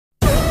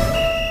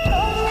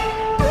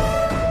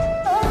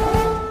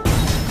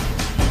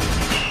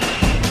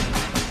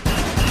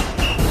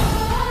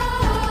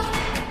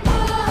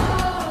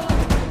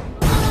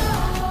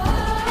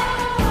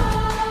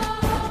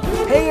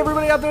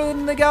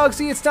the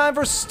galaxy. It's time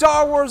for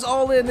Star Wars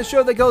All In, the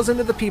show that goes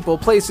into the people,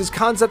 places,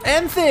 concepts,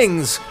 and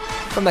things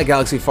from that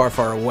galaxy far,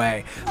 far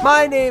away.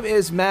 My name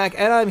is Mac,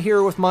 and I'm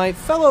here with my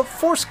fellow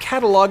Force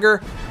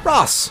cataloger,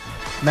 Ross.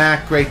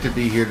 Mac, great to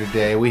be here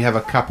today. We have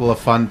a couple of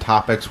fun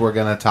topics we're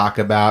going to talk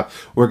about.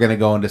 We're going to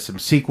go into some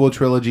sequel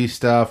trilogy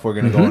stuff. We're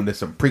going to go into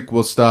some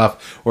prequel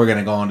stuff. We're going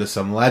to go into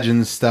some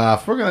Legends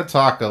stuff. We're going to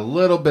talk a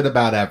little bit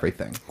about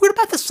everything. We're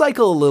about to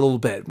cycle a little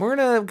bit. We're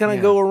going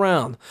to go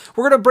around.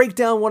 We're going to break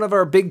down one of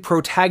our big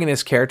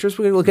protagonist characters.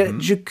 We're going to look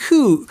at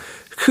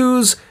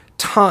Jakku's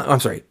time. I'm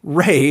sorry,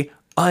 Rey.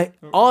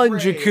 On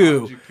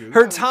Jakku.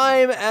 Her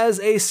time as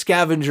a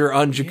scavenger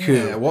on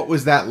Jakku. Yeah, what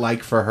was that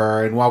like for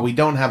her? And while we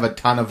don't have a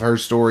ton of her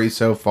story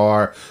so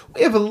far,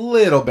 we have a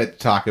little bit to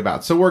talk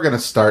about. So we're going to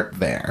start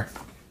there.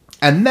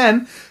 And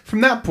then, from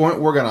that point,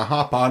 we're going to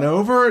hop on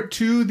over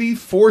to the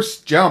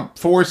Force jump,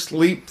 Force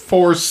leap,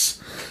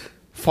 Force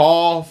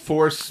fall,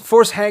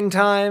 Force hang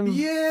time.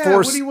 Yeah,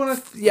 Force, what do you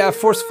want to... Yeah,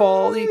 Force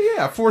fall.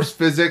 Yeah, Force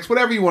physics,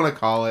 whatever you want to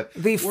call it.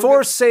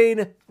 Force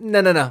saying,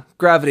 no,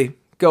 gravity.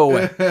 Go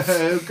away.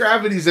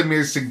 Gravity's a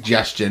mere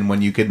suggestion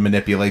when you can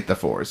manipulate the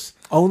Force.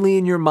 Only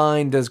in your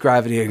mind does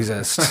gravity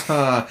exist.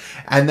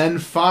 And then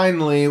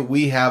finally,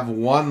 we have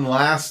one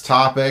last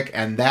topic,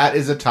 and that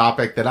is a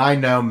topic that I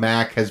know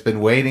Mac has been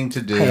waiting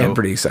to do. I am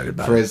pretty excited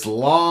about for it. as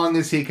long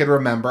as he can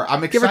remember.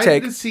 I'm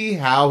excited to see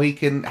how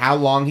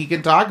long he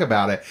can talk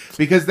about it,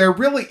 because there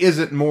really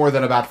isn't more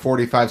than about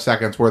 45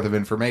 seconds worth of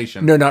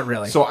information. No, not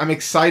really. So I'm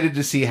excited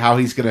to see how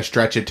he's going to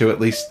stretch it to at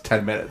least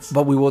 10 minutes.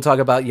 But we will talk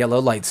about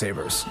yellow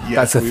lightsabers.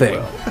 Yes, that's the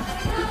thing.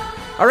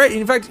 All right,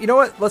 in fact, you know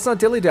what? Let's not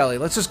dilly-dally.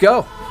 Let's just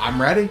go.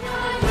 I'm ready.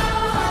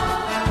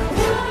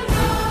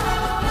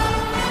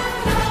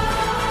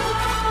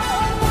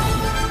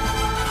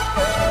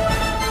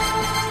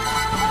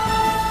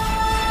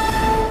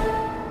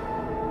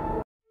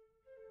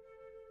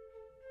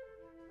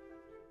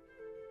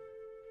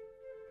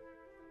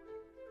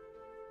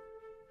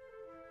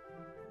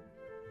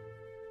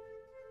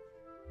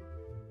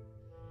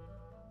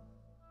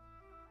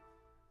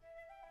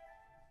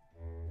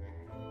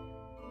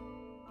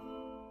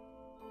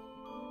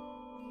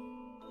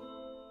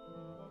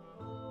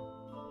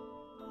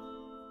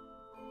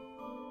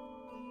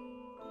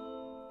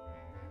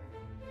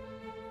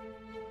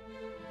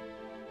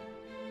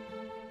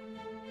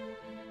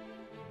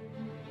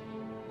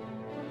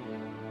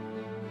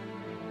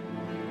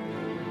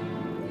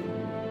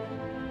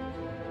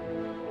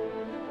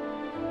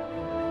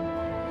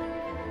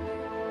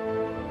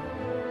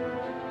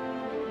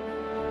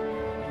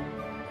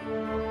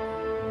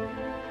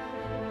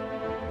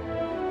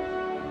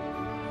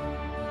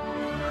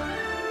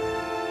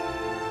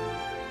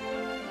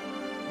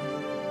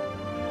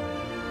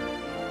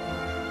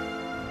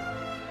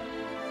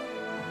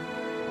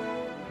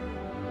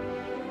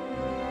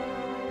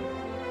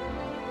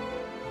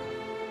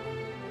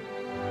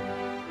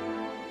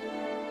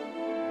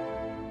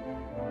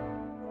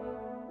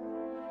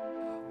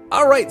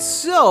 All right,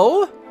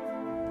 so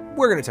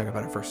we're going to talk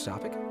about our first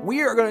topic.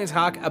 We are going to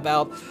talk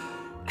about,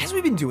 as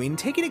we've been doing,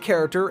 taking a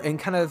character and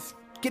kind of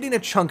getting a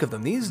chunk of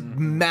them. These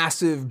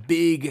massive,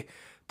 big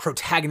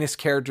protagonist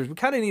characters, we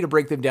kind of need to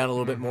break them down a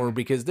little bit more,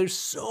 because there's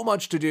so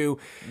much to do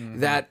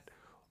that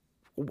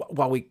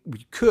while we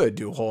could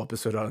do a whole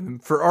episode on them,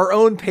 for our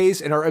own pace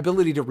and our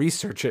ability to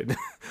research it,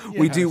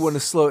 we do want to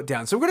slow it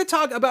down. So we're going to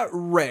talk about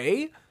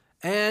Rey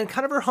and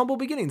kind of her humble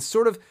beginnings,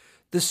 sort of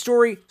the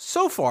story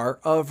so far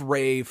of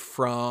Rey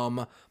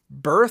from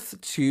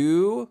birth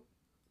to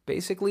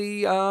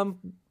basically the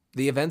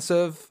events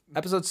of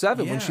Episode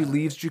 7 when she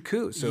leaves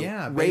Jakku. So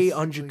Rey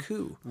on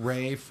Jakku.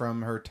 Rey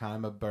from her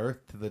time of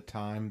birth to the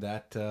time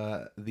that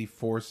the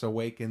Force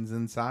awakens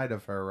inside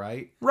of her,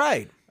 right?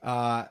 Right.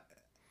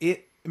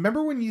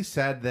 Remember when you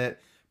said that,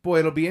 boy,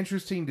 it'll be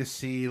interesting to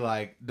see,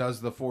 like, does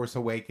the Force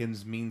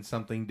Awakens mean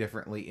something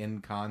differently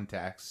in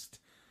context?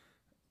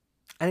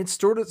 And it's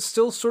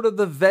still sort of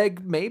the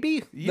vague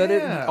maybe that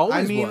it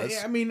always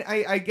was. I mean,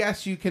 I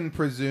guess you can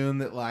presume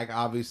that, like,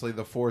 obviously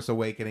the Force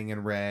Awakening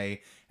in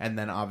Rey, and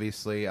then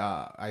obviously,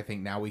 I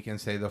think now we can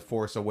say the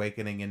Force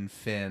Awakening in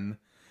Finn.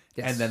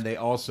 Yes. And then they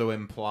also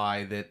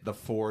imply that the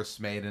Force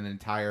made an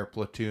entire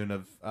platoon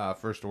of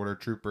First Order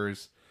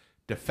troopers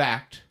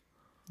defect.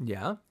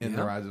 Yeah. In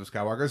The Rise of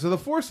Skywalker. So the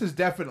Force has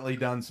definitely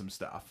done some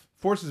stuff.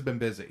 Force has been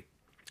busy.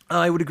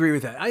 I would agree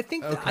with that. I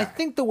think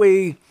the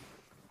way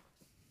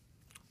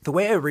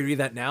I read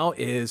that now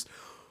is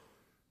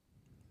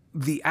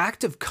the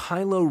act of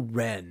Kylo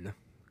Ren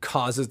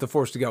causes the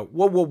Force to go,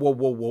 whoa.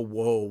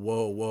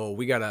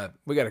 We gotta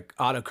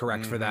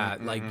autocorrect for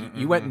that. Like,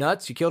 you went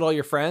nuts, you killed all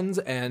your friends,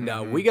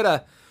 and we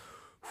gotta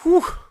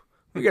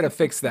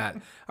fix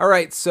that. All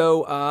right,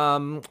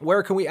 so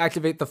where can we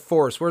activate the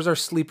Force? Where's our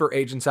sleeper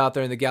agents out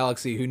there in the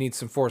galaxy who need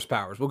some Force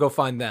powers? We'll go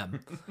find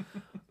them.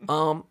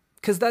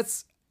 Because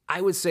that's, I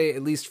would say,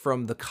 at least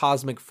from the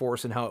cosmic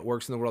Force and how it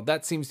works in the world,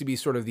 that seems to be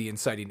sort of the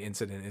inciting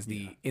incident, is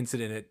the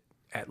incident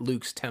at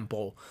Luke's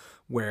temple,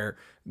 where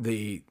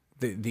the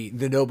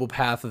the noble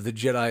path of the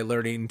Jedi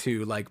learning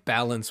to like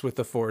balance with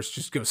the Force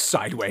just goes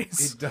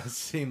sideways. It does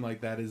seem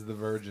like that is the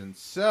version.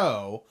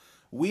 So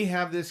we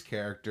have this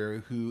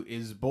character who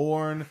is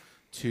born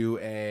to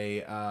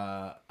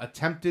a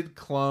attempted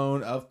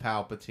clone of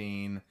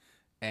Palpatine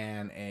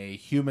and a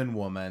human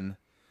woman.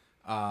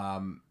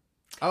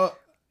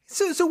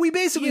 So we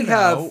basically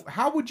have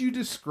how would you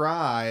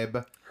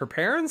describe her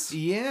parents?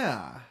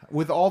 Yeah,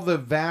 with all the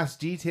vast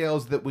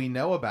details that we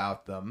know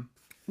about them.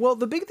 Well,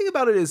 the big thing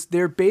about it is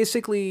they're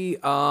basically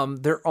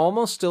they're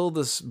almost still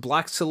this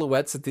black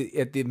silhouettes at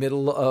the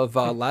middle of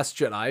Last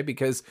Jedi,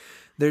 because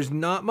there's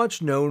not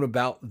much known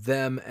about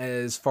them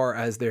as far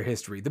as their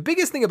history. The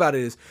biggest thing about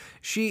it is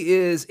she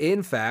is,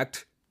 in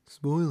fact,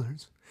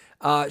 spoilers.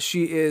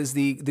 She is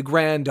the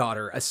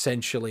granddaughter,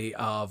 essentially,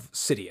 of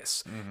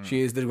Sidious. Mm-hmm.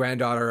 She is the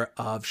granddaughter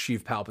of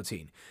Sheev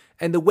Palpatine.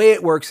 And the way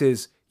it works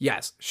is,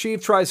 yes,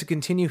 Sheev tries to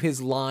continue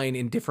his line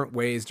in different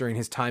ways during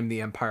his time in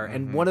the Empire. Mm-hmm.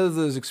 And one of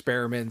those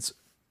experiments,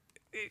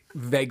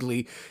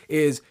 vaguely,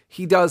 is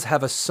he does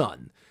have a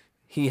son.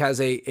 He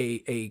has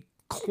a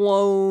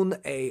clone,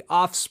 a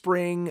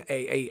offspring,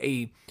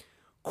 a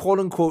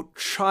quote-unquote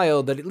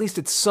child that, at least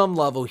at some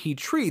level, he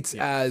treats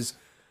as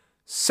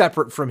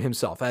separate from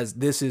himself, as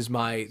this is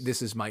my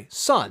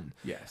son.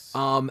 Yes.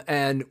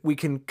 And we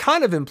can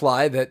kind of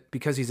imply that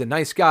because he's a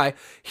nice guy,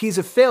 he's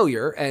a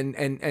failure, and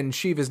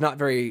Sheev is not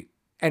very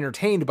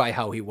entertained by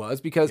how he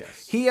was, because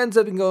he ends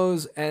up and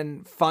goes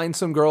and finds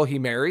some girl he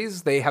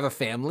marries. They have a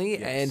family,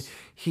 and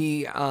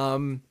he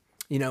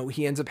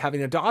he ends up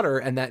having a daughter,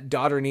 and that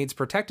daughter needs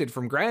protected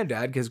from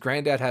Granddad, because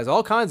Granddad has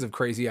all kinds of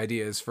crazy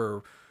ideas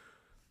for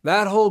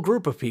that whole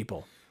group of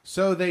people.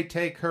 So they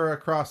take her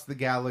across the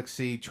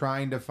galaxy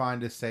trying to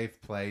find a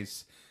safe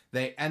place.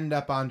 They end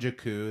up on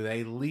Jakku.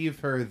 They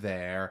leave her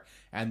there.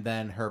 And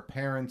then her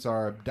parents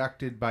are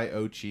abducted by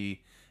Ochi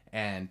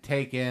and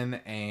taken.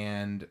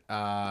 And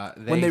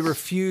when they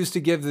refuse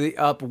to give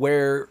up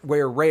where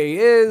Rey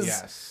is,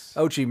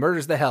 Ochi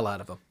murders the hell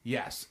out of them.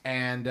 Yes.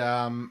 And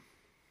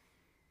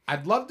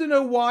I'd love to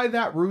know why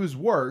that ruse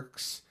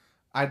works.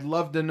 I'd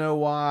love to know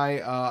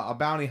why a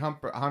bounty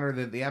hunter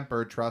that the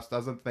Emperor trusts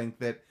doesn't think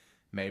that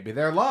maybe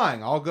they're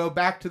lying. I'll go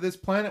back to this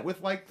planet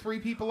with like 3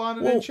 people on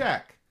it and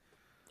check.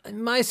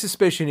 My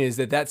suspicion is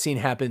that scene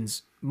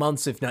happens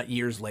months, if not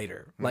years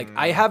later. Like,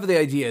 I have the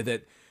idea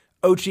that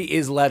Ochi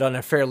is led on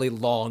a fairly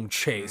long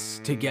chase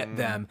to get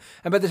them.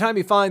 And by the time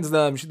he finds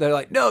them, they're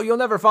like, no, you'll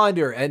never find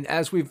her. And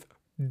as we've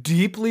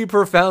deeply,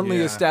 profoundly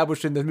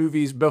established in the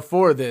movies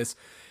before this,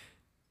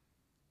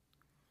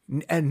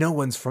 and no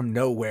one's from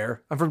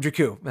nowhere. I'm from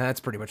Jakku. That's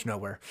pretty much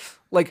nowhere.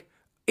 Like,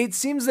 it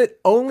seems that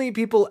only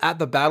people at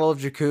the Battle of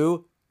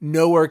Jakku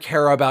know or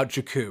care about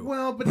Jakku.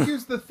 Well, but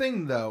here's the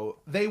thing, though.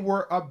 They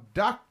were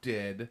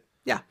abducted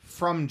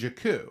from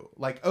Jakku.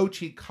 Like,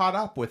 Ochi caught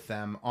up with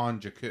them on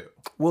Jakku.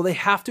 Well, they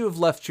have to have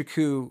left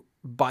Jakku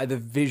by the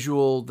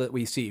visual that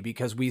we see,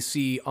 because we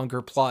see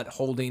Unkar Plutt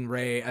holding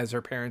Rey as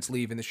her parents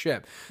leave in the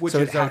ship. Which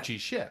is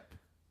Ochi's ship.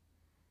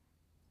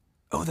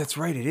 Oh, that's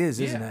right. It is,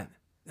 isn't it?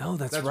 Oh,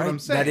 that's right. What I'm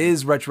saying. That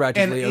is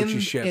retroactively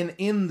Ochi's ship. And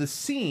in the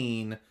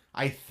scene,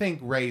 I think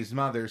Rey's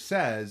mother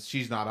says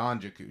she's not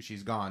on Jakku.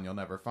 She's gone. You'll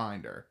never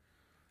find her.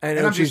 And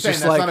I'm just saying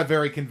that's not a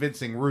very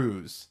convincing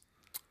ruse.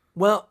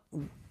 Well,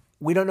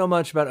 we don't know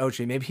much about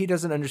Ochi. Maybe he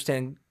doesn't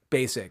understand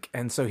basic,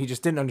 and so he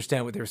just didn't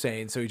understand what they were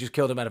saying, so he just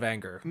killed him out of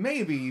anger.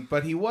 Maybe,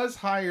 but he was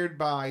hired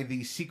by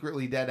the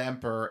secretly dead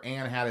Emperor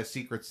and had a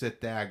secret Sith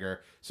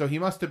dagger, so he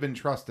must have been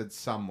trusted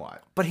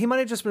somewhat. But he might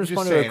have just been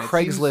responding to a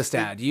Craigslist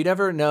ad. You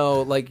never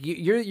know. Like,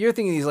 you're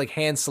thinking he's like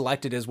hand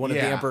selected as one of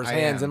the Emperor's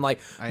hands, and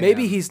like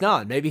maybe he's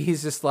not. Maybe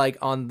he's just like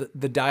on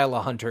the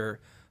Dial-A-Hunter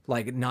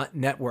like not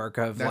network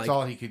of that's like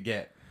all he could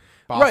get.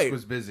 Boss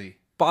was busy.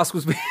 Boss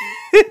was busy.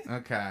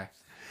 Okay.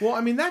 Well,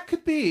 I mean, that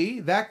could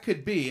be.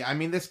 I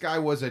mean, this guy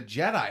was a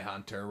Jedi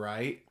hunter,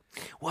 right?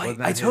 Well,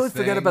 I totally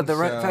forgot about the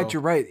fact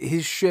you're right.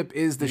 His ship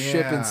is the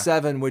ship in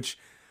 7, which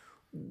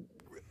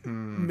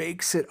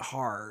makes it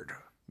hard.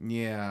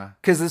 Yeah.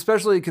 Because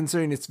especially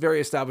considering it's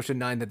very established in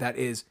 9 that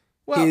is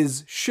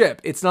his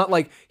ship. It's not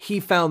like he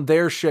found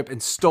their ship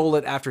and stole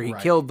it after he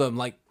killed them.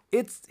 Like,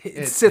 it's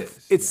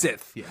Sith. It's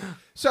Sith. Yeah.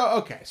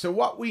 So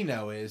what we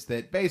know is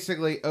that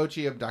basically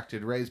Ochi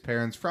abducted Rey's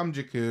parents from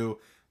Jakku,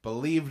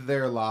 believed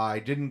their lie,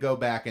 didn't go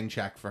back and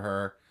check for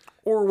her.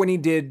 Or when he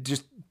did,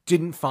 just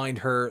didn't find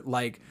her.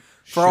 Like,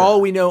 for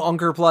all we know,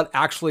 Unkar Plutt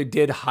actually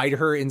did hide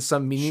her in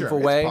some meaningful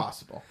way. It's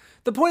possible.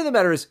 The point of the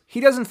matter is, he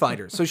doesn't find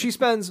her. So she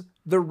spends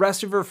the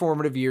rest of her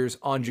formative years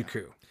on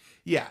Jakku.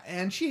 Yeah,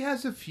 and she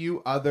has a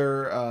few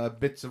other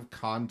bits of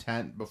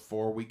content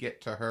before we get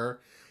to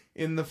her.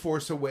 In The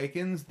Force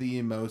Awakens,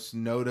 the most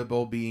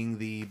notable being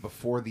the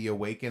Before the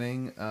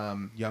Awakening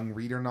young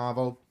reader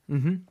novel.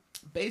 Mm-hmm.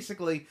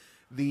 Basically,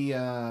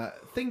 the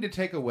thing to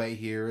take away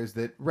here is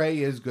that Rey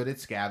is good at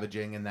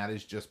scavenging, and that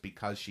is just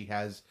because she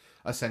has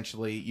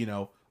essentially,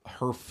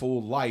 her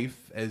full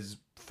life as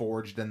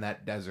forged in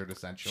that desert,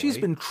 essentially. She's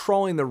been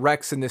trawling the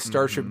wrecks in this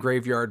starship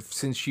graveyard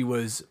since she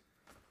was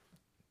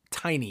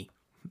tiny.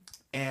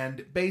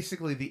 And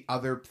basically the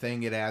other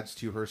thing it adds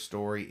to her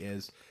story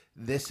is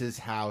this is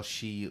how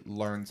she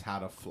learns how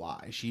to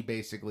fly. She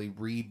basically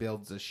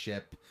rebuilds a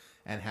ship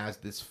and has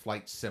this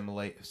flight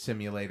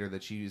simulator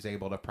that she is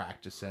able to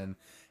practice in.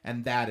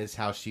 And that is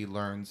how she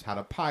learns how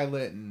to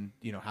pilot and,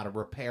 you know, how to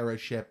repair a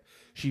ship.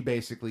 She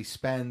basically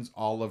spends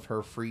all of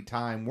her free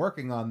time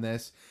working on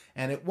this,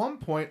 and at one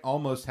point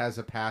almost has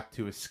a path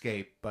to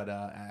escape, but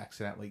not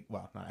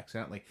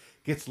accidentally,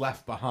 gets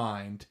left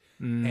behind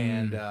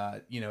and,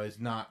 does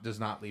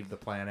not leave the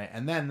planet.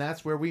 And then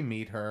that's where we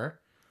meet her.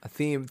 A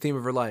theme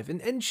of her life.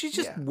 And she's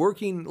just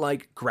working,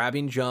 like,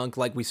 grabbing junk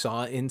like we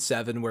saw in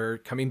 7, where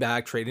coming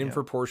back, trading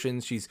for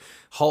portions. She's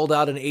hauled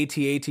out an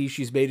AT-AT.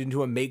 She's made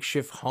into a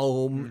makeshift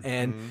home.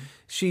 And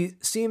she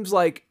seems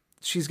like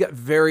she's got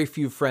very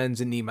few friends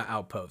in Nema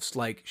Outpost.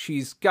 Like,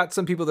 she's got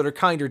some people that are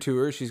kinder to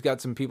her. She's got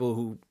some people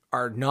who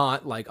are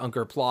not, like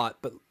Unkar Plutt,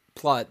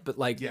 but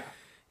like,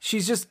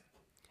 she's just,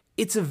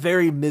 it's a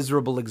very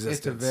miserable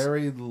existence. It's a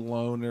very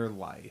loner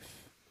life.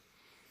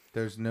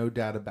 There's no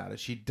doubt about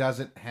it. She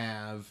doesn't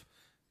have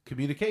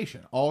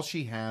communication. All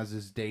she has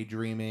is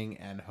daydreaming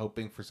and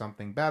hoping for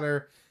something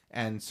better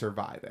and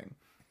surviving.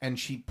 And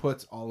she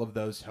puts all of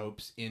those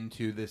hopes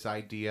into this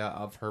idea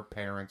of her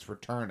parents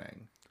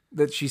returning.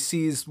 That she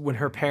sees when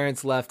her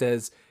parents left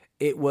as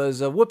it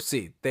was a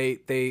whoopsie.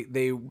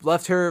 They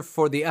left her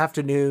for the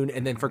afternoon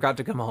and then forgot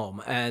to come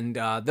home. And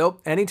they'll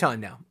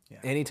anytime now. Yeah.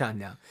 Anytime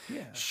now.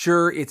 Yeah.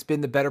 Sure, it's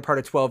been the better part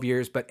of 12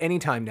 years, but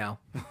anytime now.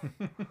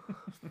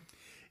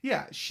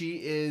 Yeah,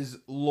 she is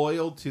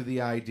loyal to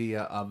the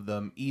idea of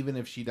them, even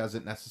if she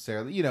doesn't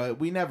necessarily, you know,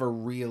 we never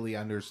really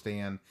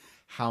understand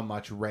how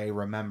much Rey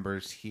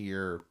remembers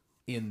here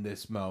in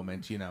this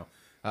moment, you know,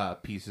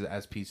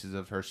 pieces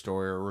of her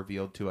story are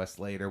revealed to us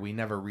later. We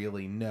never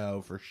really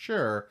know for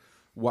sure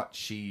what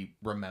she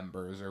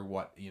remembers or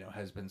what, you know,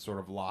 has been sort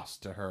of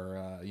lost to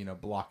her,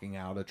 blocking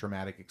out a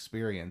traumatic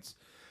experience.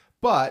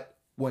 But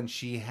when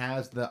she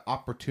has the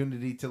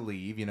opportunity to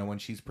leave, you know, when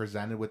she's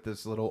presented with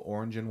this little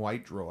orange and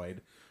white droid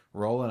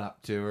rolling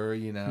up to her,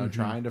 you know,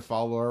 trying to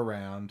follow her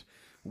around,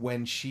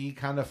 when she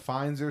kind of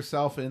finds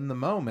herself in the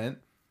moment,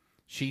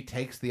 she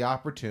takes the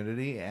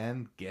opportunity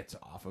and gets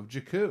off of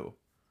Jakku.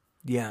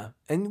 Yeah.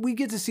 And we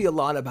get to see a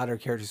lot about her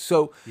character.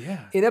 So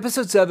in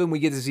episode 7, we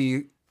get to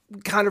see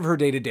kind of her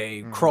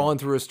day-to-day, crawling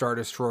through a Star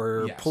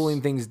Destroyer,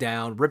 pulling things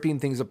down, ripping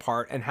things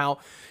apart, and how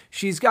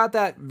she's got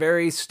that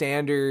very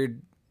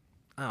standard,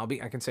 I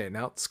can say it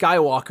now,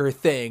 Skywalker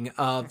thing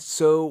of,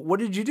 so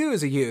what did you do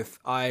as a youth?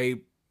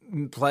 I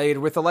played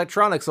with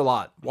electronics a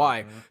lot.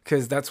 Why?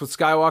 Because that's what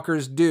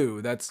Skywalkers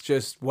do. That's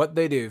just what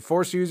they do.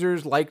 Force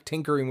users like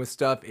tinkering with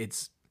stuff.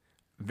 It's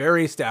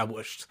very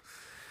established.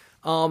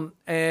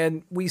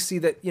 And we see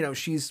that, you know,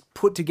 she's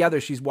put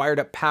together, she's wired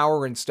up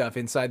power and stuff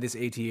inside this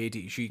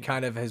AT-AT. She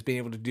kind of has been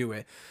able to do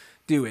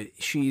it.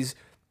 She's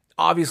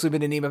obviously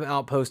been in Nema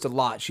Outpost a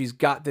lot. She's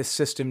got this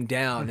system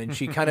down and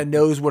she kind of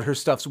knows what her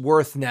stuff's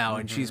worth now.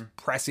 And she's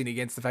pressing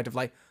against the fact of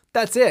like,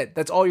 that's it.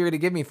 That's all you're going to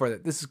give me for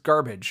that. This is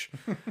garbage.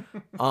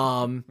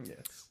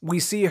 We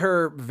see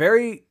her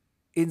very,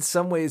 in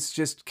some ways,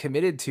 just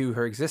committed to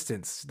her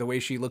existence. The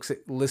way she looks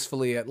at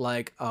listfully at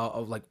like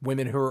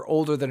women who are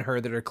older than her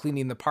that are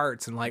cleaning the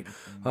parts and like,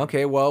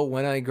 okay, well,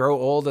 when I grow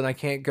old and I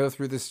can't go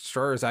through the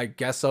stores, I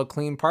guess I'll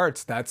clean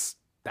parts. That's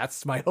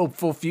my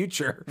hopeful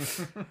future.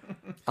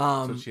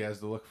 So she has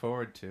to look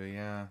forward to,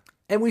 yeah.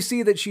 And we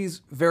see that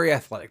she's very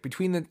athletic.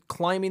 Between the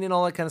climbing and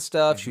all that kind of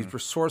stuff, she's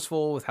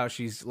resourceful with how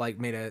she's like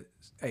made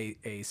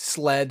a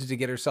sled to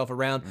get herself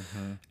around.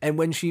 And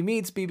when she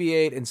meets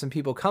BB-8 and some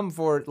people come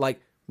for it, like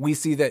we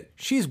see that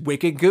she's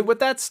wicked good with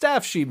that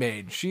staff she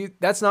made.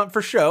 That's not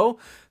for show.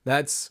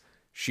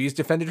 She's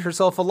defended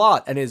herself a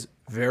lot and is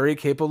very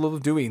capable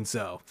of doing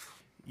so.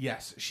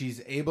 Yes,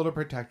 she's able to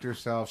protect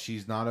herself.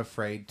 She's not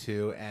afraid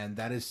to. And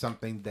that is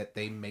something that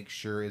they make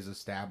sure is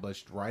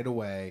established right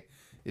away,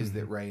 is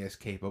that Rey is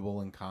capable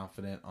and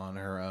confident on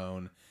her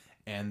own,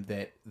 and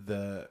that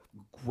the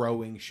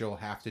growing she'll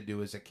have to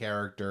do as a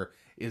character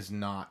is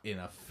not in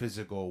a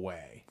physical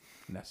way,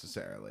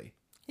 necessarily.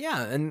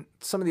 Yeah, and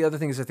some of the other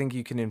things I think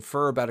you can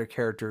infer about her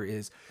character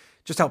is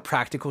just how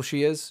practical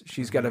she is.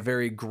 She's got a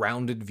very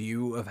grounded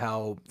view of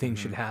how things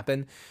should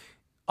happen.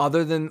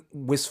 Other than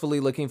wistfully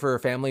looking for her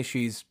family,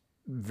 she's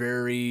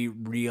very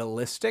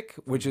realistic,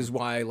 which is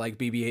why like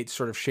BB-8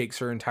 sort of shakes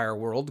her entire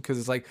world, because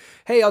it's like,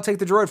 hey, I'll take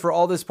the droid for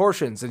all this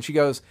portions, and she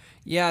goes,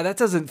 yeah, that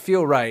doesn't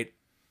feel right.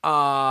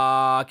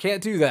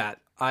 Can't do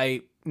that.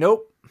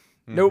 Nope.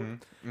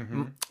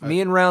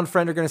 Me and Round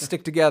Friend are gonna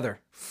stick together.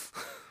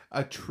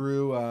 A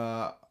true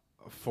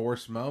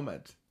Force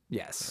moment.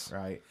 Yes.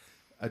 Right.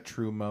 A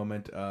true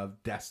moment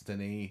of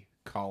destiny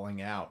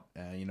calling out.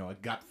 A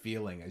gut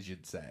feeling, as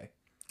you'd say.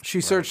 She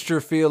searched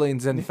her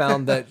feelings and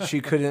found that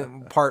she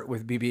couldn't part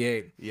with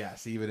BB-8.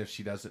 Yes, even if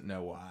she doesn't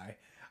know why.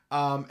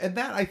 And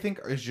that, I think,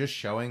 is just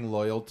showing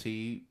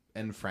loyalty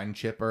and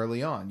friendship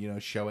early on. You know,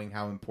 showing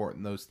how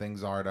important those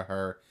things are to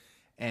her,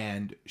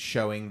 and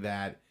showing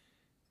that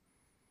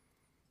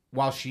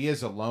while she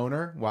is a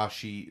loner,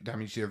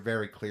 they're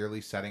very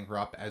clearly setting her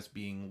up as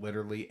being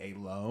literally a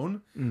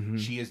lone. Mm-hmm.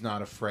 She is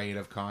not afraid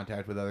of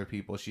contact with other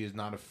people. She is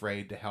not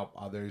afraid to help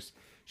others.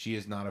 She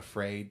is not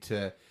afraid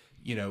to,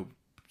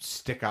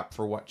 stick up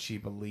for what she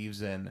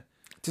believes in.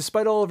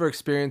 Despite all of her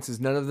experiences,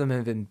 none of them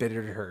have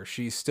embittered her.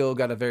 She's still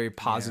got a very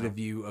positive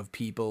view of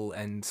people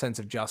and sense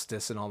of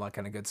justice and all that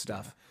kind of good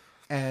stuff.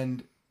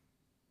 And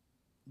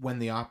when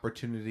the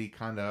opportunity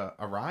kind of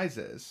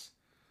arises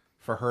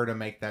for her to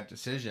make that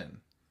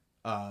decision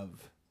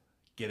of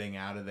getting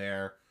out of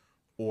there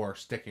or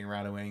sticking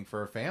around and waiting for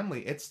her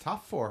family, it's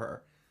tough for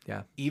her.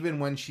 Yeah. Even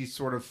when she's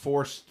sort of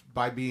forced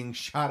by being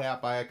shot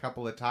at by a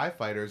couple of TIE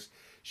fighters,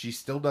 she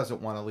still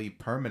doesn't want to leave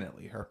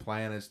permanently. Her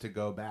plan is to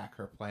go back.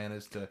 Her plan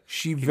is to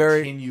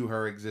continue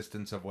her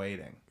existence of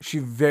waiting. She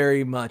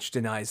very much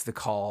denies the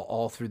call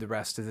all through the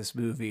rest of this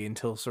movie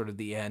until sort of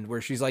the end, where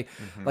she's like,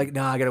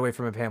 no, I gotta wait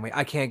for my family.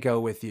 I can't go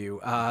with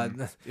you.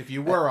 If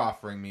you were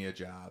offering me a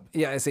job.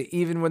 Yeah, I say,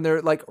 even when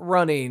they're like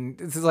running,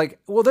 it's like,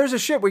 well, there's a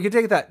ship. We can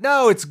take that.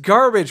 No, it's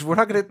garbage. We're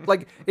not gonna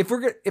if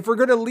we're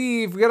gonna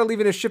leave, we gotta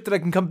leave in a ship that I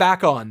can come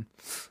back on,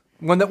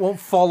 one that won't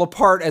fall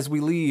apart as we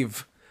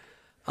leave.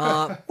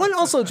 One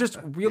also, just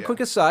real quick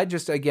aside,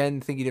 just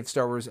again thinking of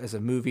Star Wars as a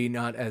movie,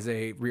 not as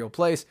a real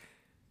place.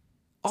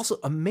 Also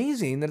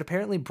amazing that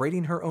apparently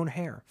braiding her own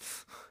hair.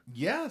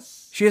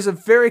 Yes, she has a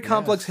very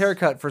complex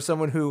haircut for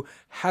someone who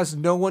has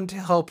no one to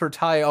help her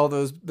tie all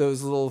those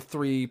little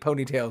 3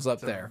 ponytails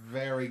up there.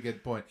 Very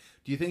good point.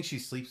 Do you think she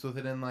sleeps with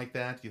it in like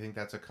that? Do you think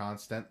that's a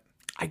constant?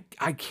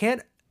 I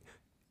can't.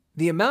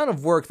 The amount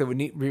of work that would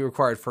be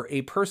required for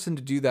a person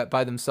to do that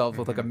by themselves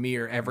with like a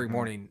mirror every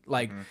morning,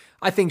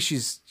 I think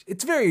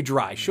it's very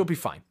dry. She'll be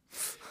fine.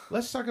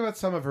 Let's talk about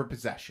some of her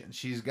possessions.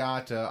 She's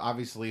got,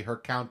 obviously, her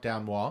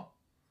countdown wall.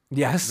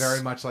 Yes.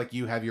 Very much like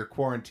you have your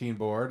quarantine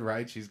board,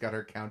 right? She's got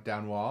her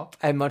countdown wall.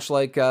 And much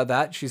like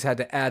that, she's had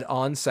to add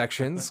on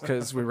sections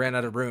because we ran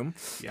out of room.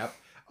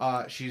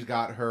 Yep. She's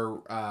got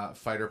her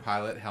fighter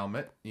pilot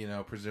helmet,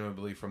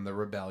 presumably from the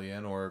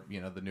Rebellion or,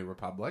 the New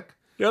Republic.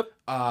 Yep.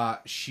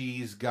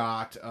 She's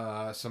got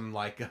some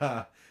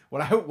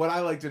what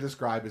I like to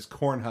describe as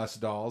corn husk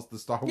dolls, the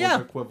Star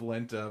Wars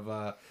equivalent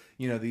of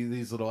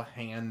these little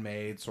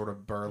handmade sort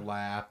of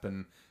burlap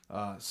and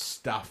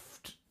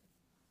stuffed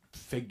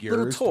figures,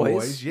 little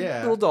toys,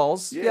 little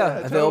dolls,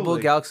 available totally.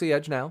 at Galaxy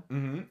Edge now.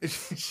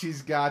 Mm-hmm.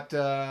 She's got.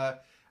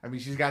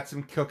 She's got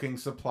some cooking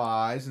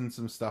supplies and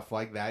some stuff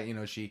like that.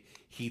 She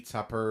heats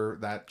up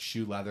that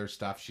shoe leather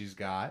stuff she's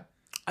got.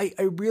 I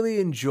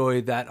really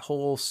enjoyed that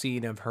whole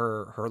scene of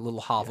her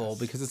little hovel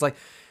because it's like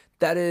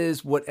that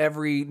is what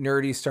every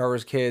nerdy Star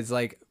Wars kid's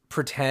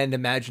pretend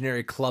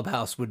imaginary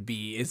clubhouse would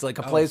be. It's like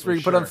a place where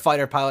you put on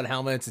fighter pilot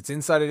helmets. It's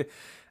inside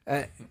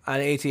an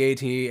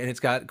AT-AT and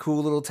it's got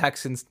cool little tech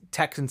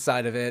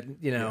inside of it.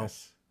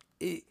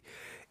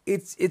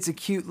 It's a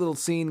cute little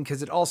scene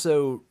because it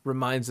also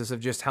reminds us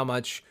of just how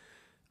much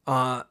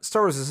Star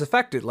Wars is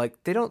affected.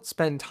 They don't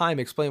spend time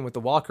explaining what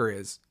the walker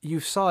is. You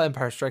saw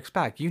Empire Strikes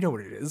Back. You know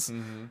what it is.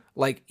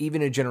 Mm-hmm.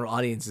 Even a general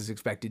audience is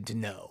expected to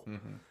know.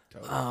 Mm-hmm.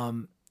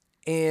 Totally.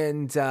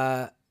 And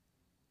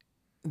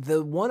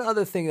the one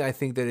other thing I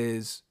think that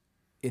is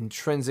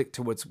intrinsic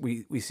to what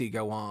we see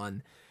go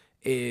on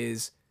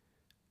is,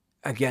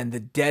 again, the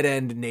dead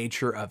end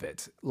nature of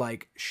it.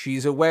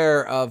 She's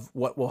aware of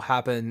what will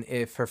happen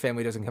if her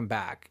family doesn't come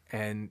back.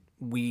 And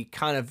we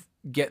kind of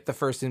get the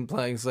first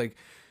inklings,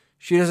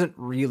 she doesn't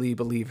really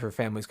believe her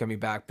family's coming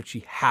back, but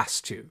she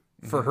has to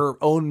for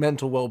her own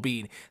mental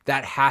well-being.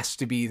 That has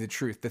to be the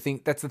truth.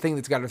 That's the thing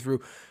that's got her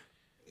through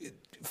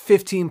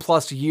 15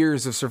 plus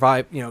years of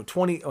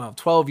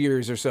 12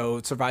 years or so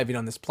surviving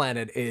on this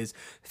planet, is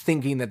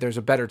thinking that there's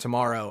a better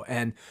tomorrow.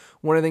 And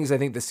one of the things I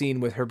think the scene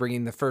with her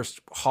bringing the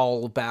first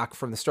haul back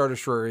from the Star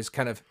Destroyer is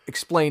kind of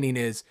explaining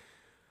is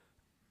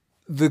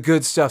the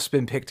good stuff's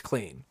been picked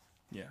clean.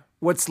 Yeah.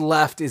 What's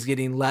left is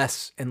getting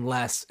less and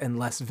less and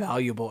less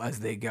valuable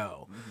as they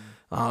go.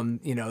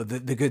 Mm-hmm.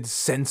 The good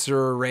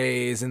sensor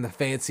arrays and the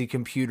fancy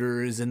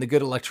computers and the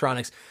good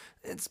electronics,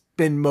 it's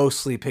been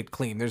mostly picked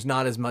clean. There's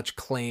not as much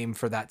claim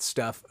for that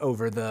stuff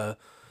over the,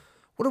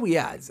 what are we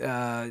at?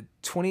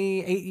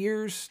 28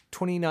 years,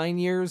 29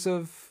 years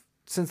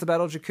since the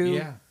Battle of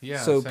Jakku? Yeah.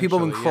 So people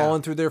have been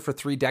crawling through there for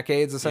 3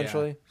 decades,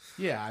 essentially.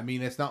 Yeah,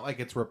 it's not like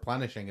it's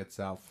replenishing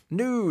itself.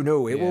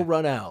 No, it will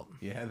run out.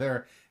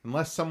 Yeah,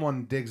 unless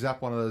someone digs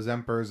up one of those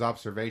Emperor's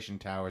observation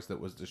towers that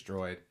was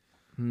destroyed,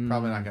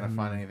 probably not going to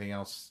find anything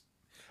else.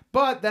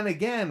 But then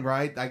again,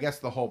 right, I guess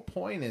the whole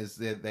point is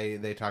that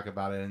they talk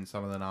about it in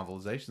some of the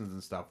novelizations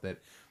and stuff, that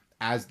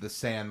as the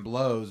sand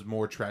blows,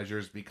 more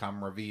treasures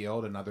become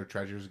revealed and other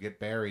treasures get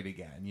buried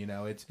again.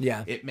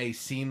 It may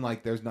seem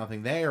like there's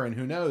nothing there, and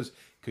who knows,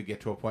 could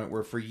get to a point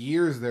where for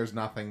years there's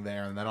nothing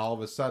there, and then all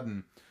of a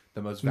sudden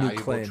the most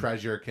valuable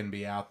treasure can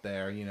be out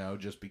there,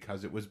 just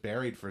because it was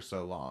buried for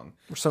so long.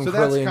 Or some so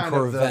that's kind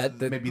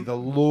Corvette of maybe the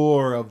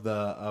lure of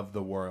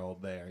the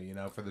world there,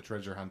 for the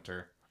treasure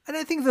hunter. And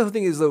I think the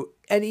thing is, though,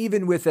 and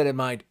even with that in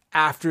mind,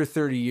 after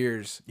 30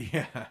 years,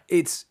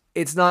 it's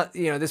not,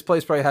 this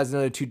place probably has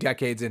another 2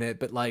 decades in it,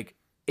 but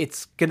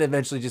it's gonna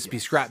eventually just be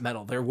scrap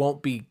metal. There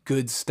won't be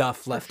good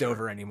stuff left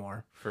over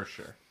anymore. For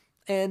sure.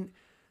 And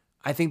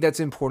I think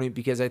that's important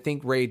because I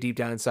think Rey deep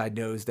down inside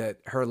knows that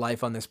her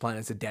life on this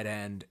planet is a dead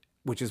end,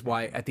 which is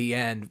why at the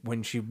end,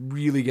 when she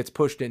really gets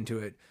pushed into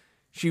it,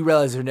 she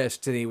realized her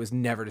destiny was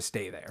never to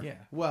stay there. Yeah.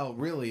 Well,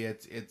 really,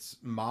 it's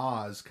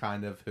Maz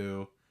kind of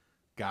who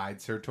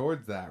guides her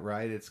towards that,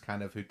 right? It's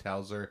kind of who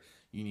tells her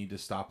you need to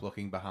stop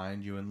looking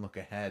behind you and look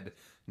ahead,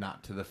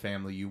 not to the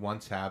family you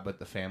once had, but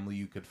the family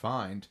you could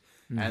find.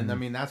 And I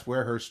mean, that's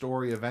where her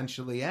story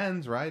eventually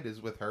ends, right?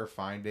 Is with her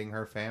finding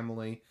her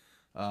family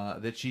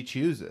that she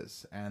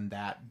chooses. And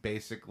that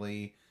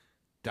basically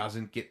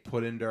doesn't get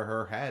put into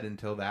her head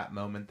until that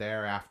moment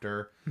there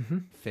after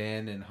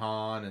Finn and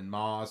Han and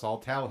Maz all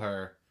tell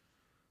her,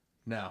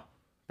 no,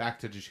 back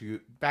to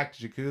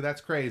Jakku,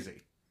 that's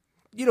crazy.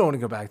 You don't want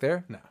to go back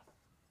there. No.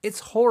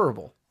 It's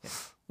horrible.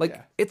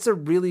 Like, it's a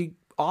really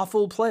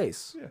awful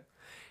place. Yeah.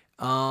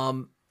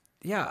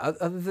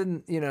 Other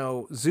than,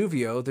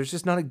 Zuvio, there's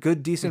just not a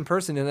good, decent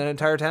person in that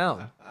entire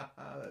town.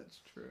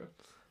 That's true.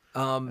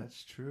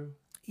 That's true.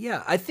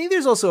 Yeah, I think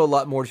there's also a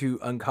lot more to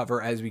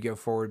uncover as we go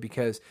forward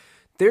because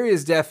there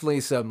is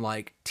definitely some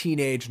like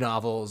teenage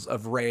novels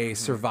of Rey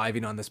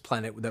surviving on this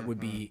planet that would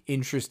be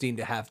interesting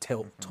to have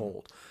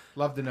told.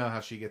 Love to know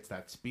how she gets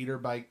that speeder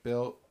bike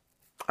built.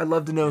 I'd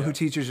love to know who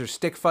teaches her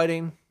stick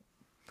fighting.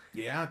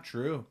 Yeah,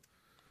 true.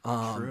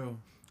 True.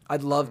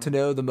 I'd love to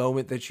know the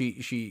moment that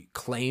she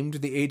claimed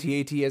the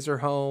AT-AT as her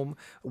home.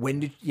 When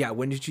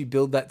did she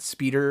build that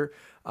speeder?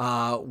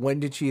 When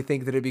did she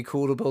think that it'd be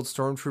cool to build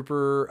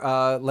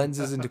stormtrooper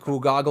lenses into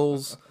cool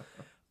goggles?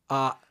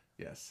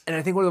 Yes. And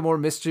I think one of the more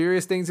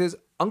mysterious things is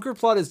Unkar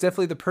Plutt is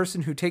definitely the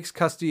person who takes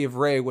custody of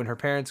Rey when her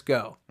parents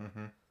go.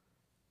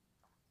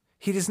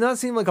 He does not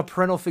seem like a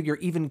parental figure,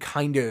 even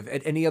kind of,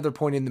 at any other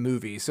point in the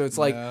movie. So it's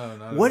like,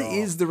 what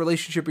is the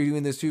relationship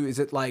between these two? Is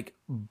it like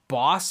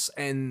boss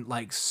and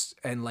like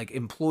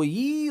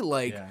employee?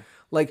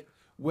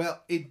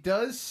 Well, it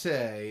does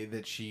say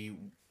that she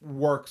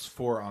works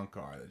for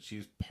Unkar, that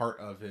she's part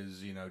of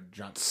his,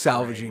 junk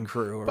salvaging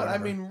crew. Or but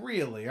whatever. I mean,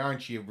 really,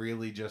 aren't you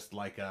really just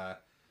like a,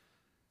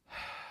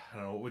 I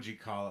don't know, what would you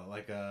call it?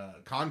 Like a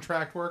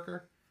contract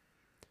worker?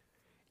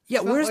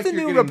 Yeah, It's where's not the like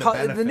New you're getting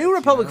Republic? The New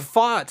Republic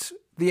fought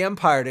the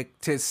Empire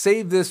to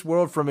save this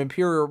world from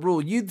Imperial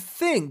rule. You'd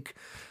think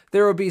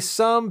there would be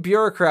some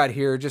bureaucrat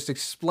here just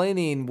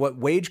explaining what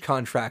wage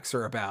contracts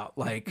are about.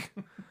 Like,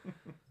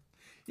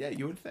 yeah,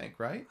 you would think,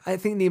 right? I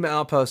think Nima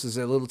Outpost is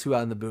a little too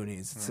out in the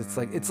boonies.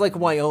 It's like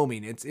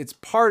Wyoming. It's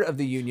part of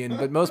the Union,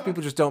 but most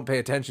people just don't pay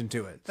attention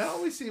to it. That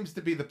always seems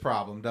to be the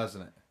problem,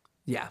 doesn't it?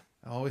 Yeah.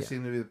 Always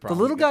seems to be the problem.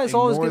 The little guys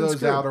always get get those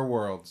screwed. outer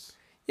worlds.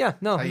 Yeah,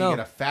 no. You get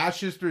a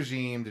fascist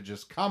regime to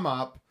just come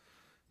up,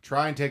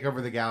 try and take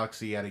over the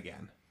galaxy yet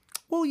again.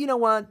 Well, you know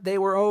what? They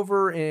were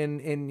over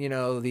in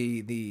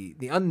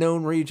the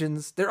unknown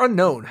regions. They're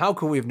unknown. How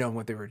could we have known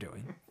what they were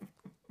doing?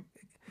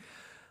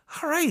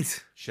 All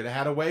right. Should have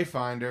had a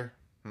wayfinder.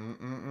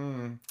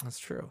 That's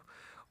true.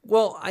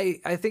 Well,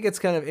 I think it's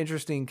kind of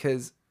interesting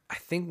because I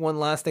think one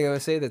last thing I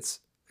would say that's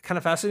kind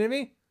of fascinating to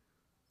me.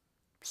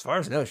 As far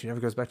as I know, she never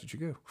goes back to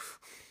Jakku.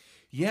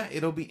 Yeah,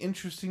 it'll be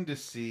interesting to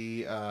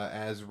see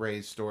as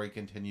Rey's story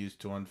continues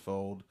to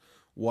unfold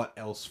what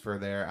else for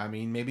there. I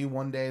mean, maybe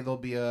one day there'll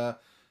be a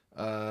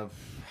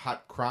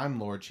hot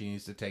crime lord she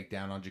needs to take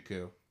down on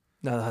Jakku.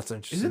 No, that's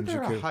interesting. Isn't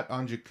there a hut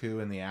on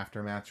Jakku in the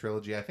Aftermath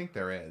trilogy? I think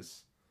there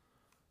is.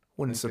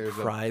 Wouldn't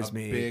surprise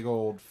me. Big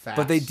old fat.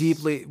 But they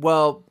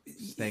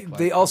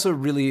also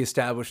really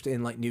established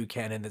in like new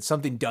canon that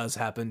something does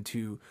happen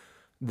to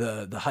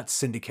the Hutt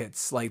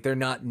syndicates. Like they're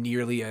not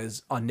nearly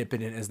as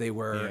omnipotent as they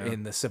were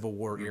in the Civil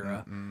War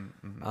era.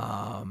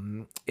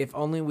 If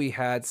only we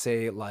had,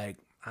 say, like,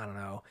 I don't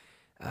know,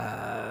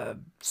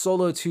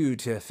 Solo 2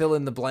 to fill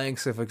in the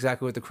blanks of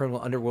exactly what the criminal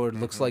underworld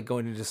looks like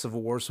going into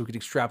Civil War, so we could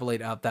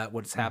extrapolate out that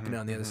what's happening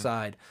on the other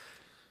side.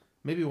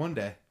 Maybe one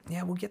day.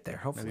 Yeah, we'll get there.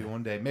 Hopefully, maybe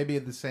one day. Maybe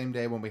at the same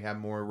day when we have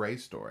more Rey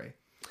story.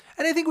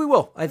 And I think we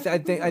will. I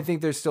think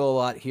there's still a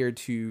lot here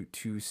to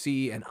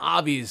see, and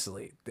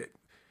obviously,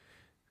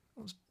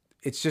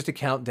 it's just a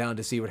countdown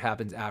to see what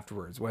happens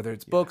afterwards. Whether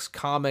it's books,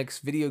 comics,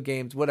 video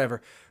games,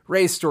 whatever.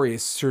 Rey's story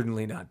is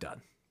certainly not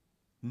done.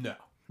 No,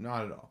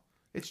 not at all.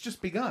 It's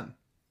just begun.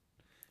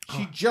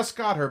 She just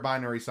got her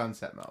binary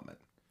sunset moment.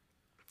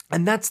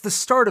 And that's the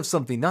start of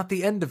something, not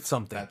the end of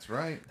something. That's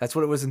right. That's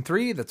what it was in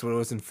 3. That's what it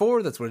was in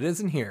 4. That's what it is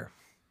in here.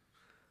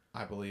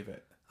 I believe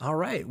it. All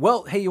right.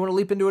 Well, hey, you want to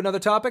leap into another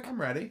topic?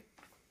 I'm ready.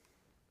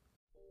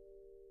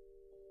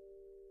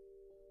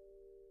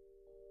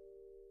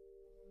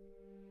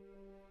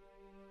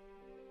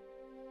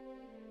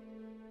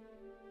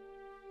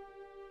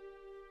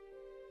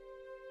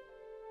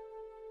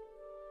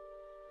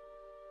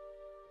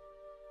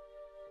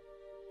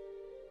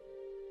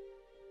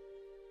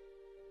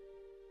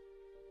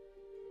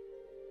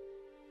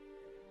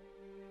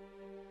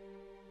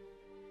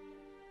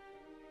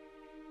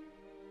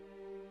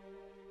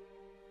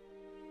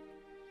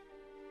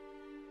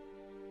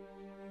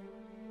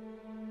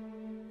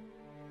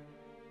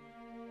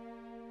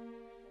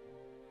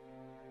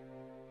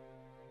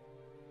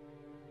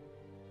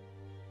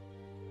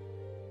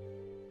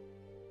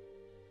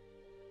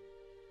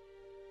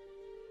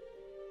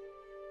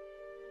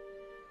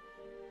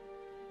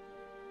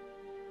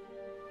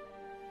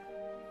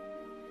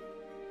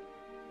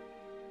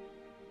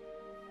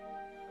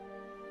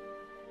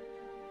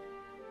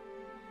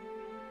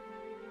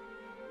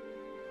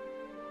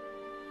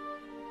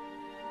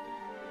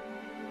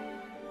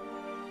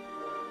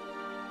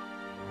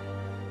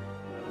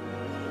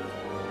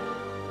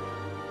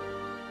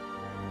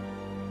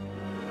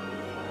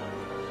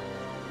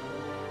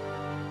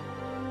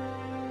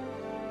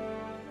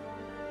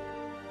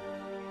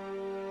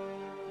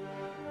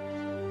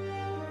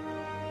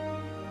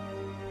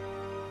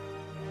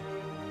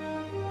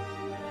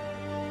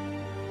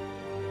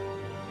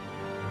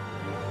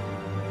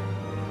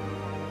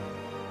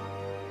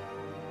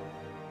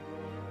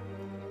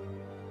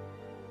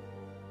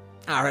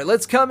 All right,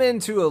 let's come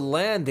into a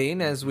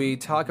landing as we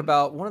talk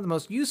about one of the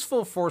most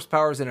useful force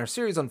powers in our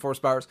series on force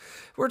powers.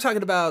 We're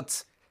talking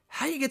about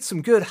how you get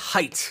some good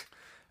height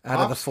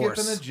out of the force.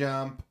 Skip and a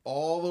jump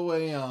all the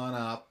way on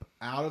up,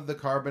 out of the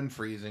carbon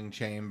freezing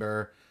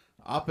chamber,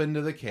 up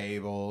into the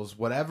cables,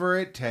 whatever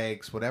it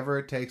takes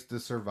to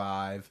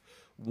survive.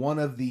 One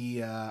of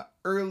the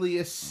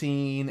earliest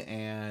seen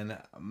and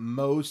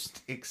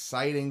most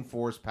exciting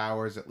force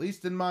powers, at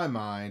least in my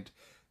mind,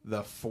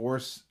 the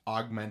force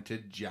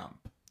augmented jump.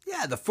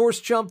 Yeah, the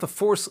force jump, the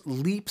force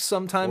leap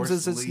sometimes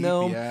as it's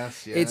known.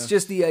 Yes. It's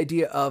just the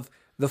idea of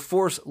the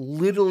force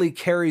literally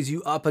carries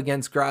you up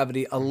against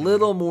gravity a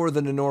little more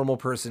than a normal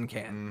person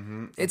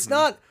can. It's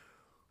not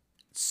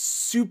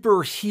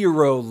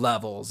superhero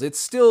levels. It's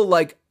still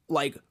like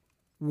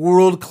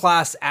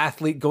world-class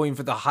athlete going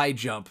for the high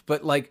jump,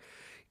 but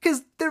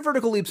because their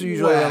vertical leaps are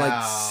usually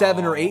around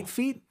 7 or 8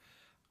 feet.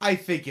 I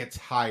think it's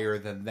higher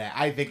than that.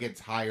 I think it's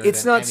higher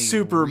It's than not any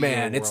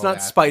Superman. It's not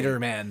real-world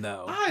Spider-Man,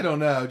 though. I don't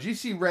know. Did you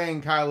see Rey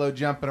and Kylo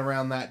jumping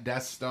around that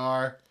Death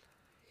Star?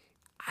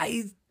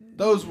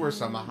 Those were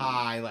some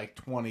high,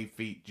 20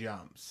 feet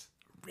jumps.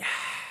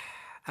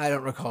 I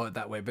don't recall it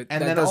that way, but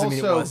and that then doesn't mean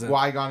it also wasn't.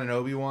 Qui-Gon and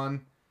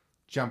Obi-Wan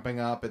jumping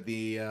up at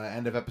the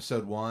end of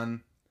Episode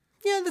 1.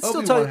 Yeah, that's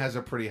still Obi-Wan has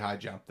a pretty high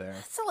jump there.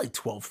 It's still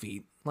 12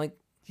 feet.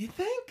 You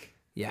think?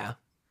 Yeah,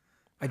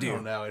 I do. I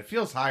don't know. It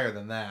feels higher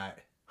than that.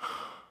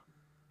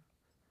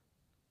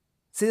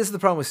 See, this is the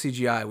problem with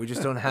CGI. We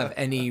just don't have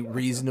any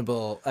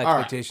reasonable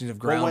expectations of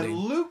grounding.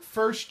 Well, when Luke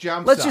first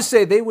jumps Let's just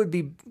say they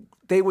wouldn't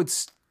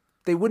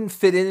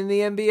fit in the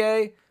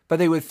NBA, but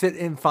they would fit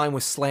in fine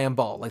with slam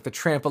ball, like the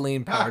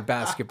trampoline-powered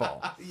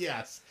basketball.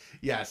 Yes.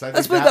 I think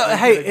Let's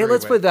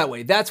put it that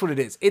way. That's what it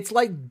is. It's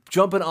like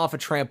jumping off a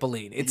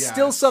trampoline. It's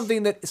still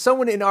something that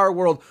someone in our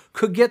world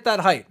could get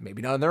that height.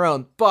 Maybe not on their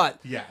own, but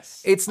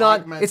it's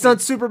not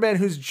Superman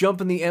who's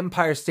jumping the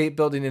Empire State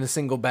Building in a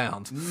single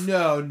bound.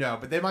 No,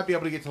 but they might be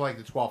able to get to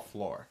the 12th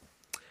floor.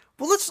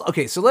 Well, let's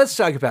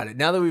talk about it.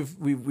 Now that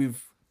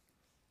we've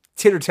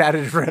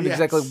titter-tatted around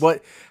exactly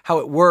how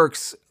it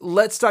works,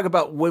 let's talk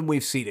about when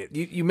we've seen it.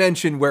 You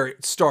mentioned where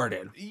it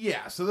started.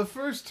 Yeah, so the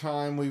first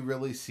time we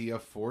really see a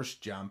force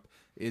jump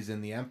is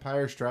in The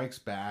Empire Strikes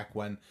Back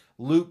when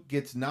Luke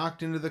gets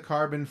knocked into the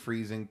carbon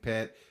freezing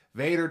pit.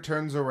 Vader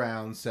turns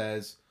around,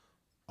 says,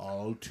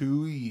 "All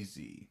too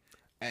easy,"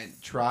 and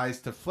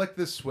tries to flick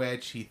the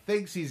switch. He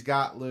thinks he's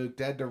got Luke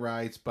dead to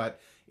rights, but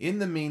in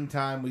the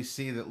meantime, we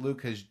see that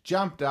Luke has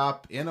jumped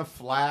up in a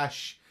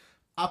flash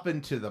up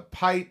into the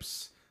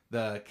pipes,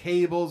 the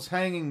cables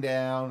hanging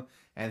down,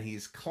 and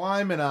he's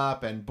climbing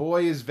up, and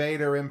boy is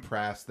Vader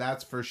impressed,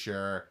 that's for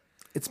sure.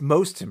 It's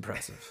most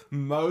impressive.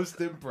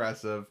 Most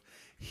impressive.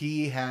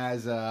 He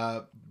has,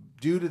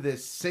 due to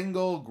this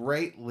single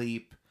great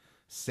leap,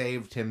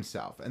 saved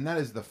himself. And that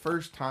is the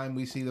first time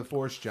we see the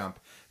force jump.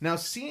 Now,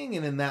 seeing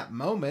it in that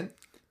moment,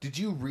 did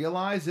you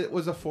realize it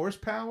was a force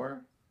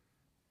power?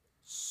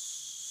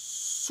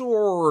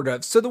 Sort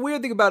of. So the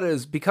weird thing about it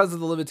is because of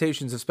the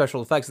limitations of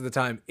special effects at the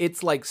time,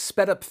 it's like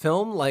sped up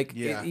film.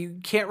 You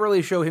can't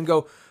really show him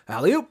go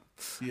alley-oop.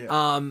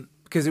 Yeah.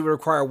 Because it would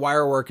require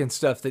wire work and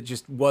stuff that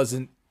just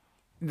wasn't.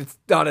 It's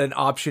not an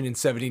option in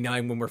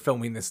 '79 when we're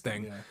filming this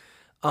thing.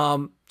 Yeah.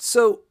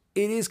 So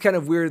it is kind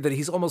of weird that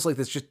he's almost like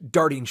this just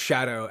darting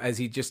shadow as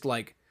he just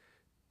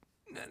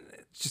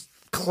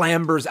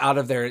clambers out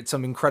of there at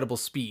some incredible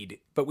speed.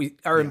 But we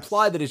are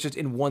implied that it's just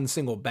in one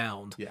single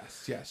bound.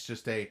 Yes.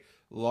 Just a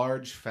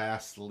large,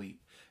 fast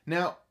leap.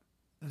 Now,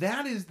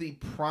 that is the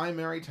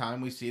primary time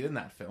we see it in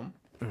that film.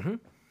 Mm-hmm.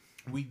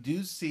 We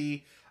do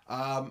see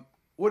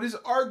what is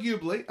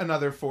arguably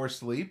another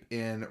force leap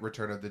in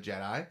Return of the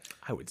Jedi.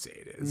 I would say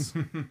it is.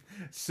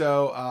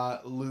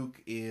 So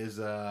Luke is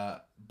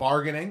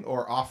bargaining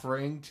or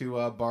offering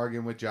to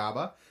bargain with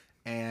Jabba,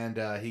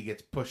 and he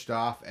gets pushed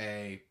off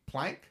a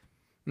plank,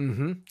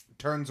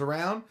 turns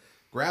around,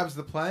 grabs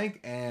the plank,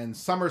 and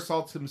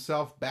somersaults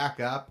himself back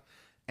up.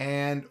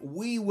 And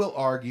we will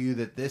argue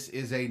that this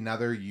is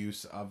another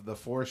use of the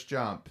force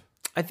jump.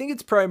 I think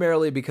it's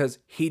primarily because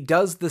he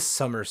does the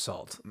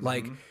somersault.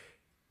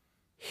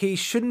 He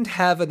shouldn't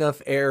have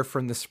enough air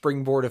from the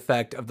springboard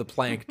effect of the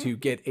plank to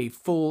get a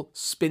full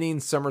spinning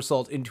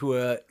somersault into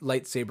a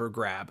lightsaber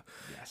grab.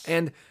 Yes.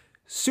 And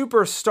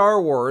Super Star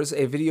Wars,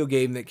 a video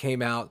game that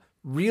came out,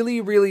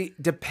 really, really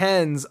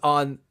depends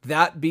on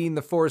that being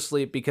the force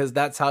leap, because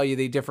that's how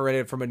they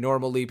differentiate it from a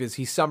normal leap, is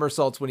he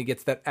somersaults when he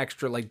gets that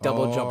extra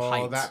double jump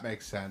height. Oh, that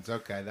makes sense.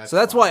 Okay.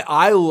 That's why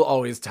I will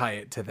always tie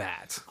it to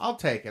that. I'll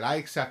take it. I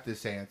accept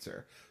this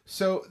answer.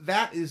 So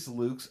that is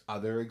Luke's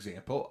other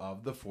example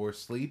of the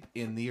force leap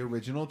in the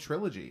original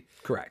trilogy.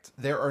 Correct.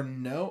 There are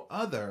no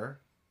other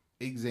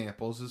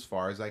examples as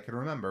far as I can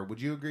remember.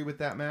 Would you agree with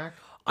that, Mac?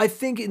 I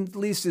think at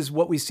least is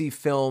what we see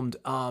filmed.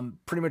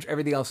 Pretty much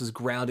everything else is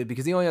grounded,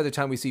 because the only other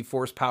time we see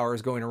force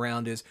powers going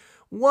around is,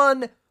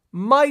 one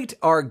might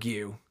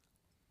argue,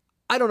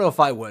 I don't know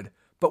if I would,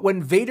 but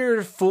when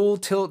Vader full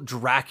tilt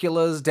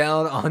Dracula's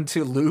down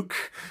onto Luke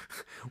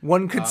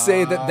one could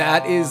say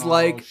that is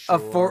like a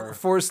sure.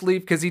 force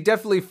leap, because he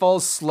definitely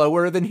falls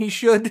slower than he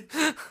should.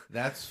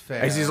 That's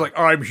fair. As he's like,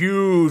 I'm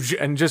huge,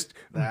 and just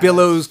That's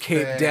billows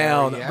Kate fair,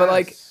 down. But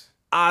like, yes.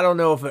 I don't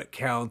know if it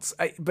counts.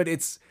 But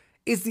it's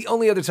the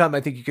only other time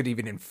I think you could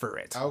even infer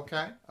it.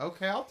 Okay,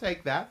 I'll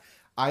take that.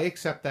 I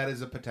accept that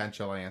as a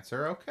potential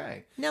answer.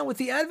 Okay. Now, with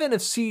the advent of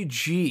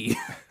CG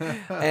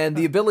and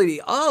the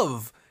ability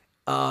of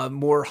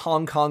more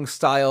Hong Kong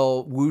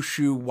style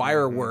wushu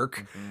wire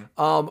work,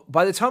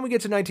 by the time we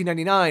get to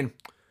 1999,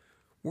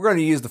 we're going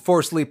to use the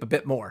force leap a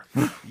bit more.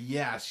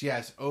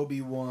 Yes.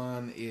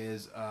 Obi-Wan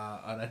is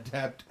an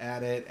adept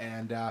at it,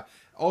 and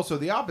also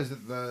the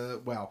opposite.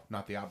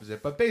 Not the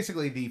opposite, but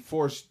basically the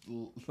force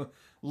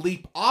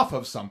leap off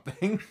of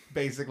something.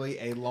 Basically,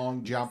 a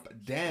long jump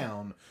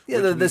down. Yeah,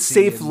 the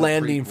safe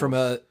landing from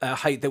a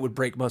height that would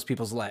break most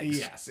people's legs.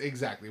 Yes,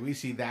 exactly. We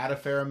see that a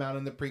fair amount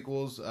in the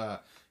prequels.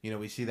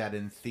 We see that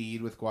in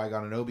Theed with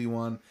Qui-Gon and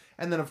Obi-Wan,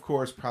 and then of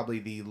course probably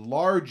the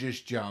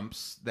largest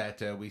jumps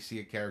that we see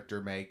a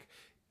character make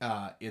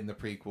in the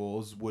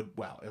prequels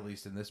at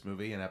least in this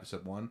movie in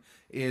episode 1,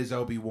 is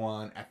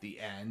Obi-Wan at the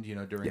end,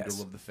 during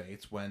Duel of the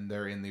Fates, when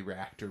they're in the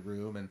reactor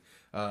room and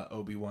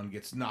Obi-Wan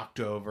gets knocked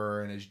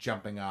over and is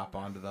jumping up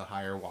onto the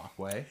higher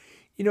walkway.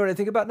 You know what I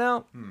think about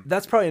now?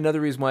 That's probably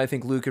another reason why I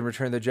think Luke in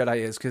Return of the Jedi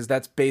is, because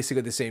that's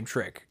basically the same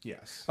trick.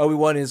 Yes.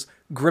 Obi-Wan is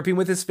gripping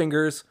with his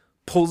fingers,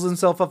 pulls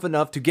himself up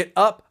enough to get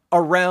up,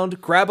 around,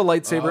 grab a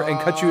lightsaber, and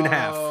cut you in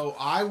half. Oh,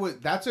 I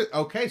would. That's it.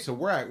 Okay, so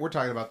we're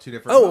talking about two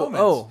different moments.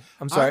 Oh,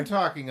 I'm sorry. I'm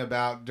talking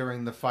about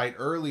during the fight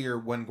earlier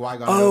when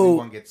Qui-Gon and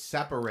Obi-Wan get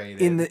separated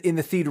in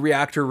the Theed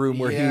reactor room,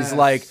 where Yes. he's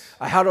like,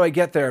 "How do I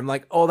get there?" I'm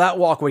like, "Oh, that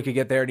walkway could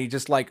get there," and he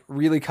just like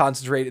really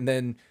concentrate and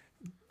then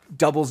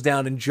doubles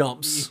down and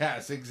jumps.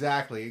 Yes,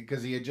 exactly,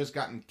 because he had just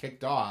gotten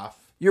kicked off.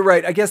 You're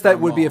right. I guess that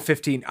would be a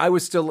 15. I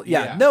was still,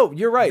 no,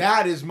 you're right.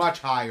 That is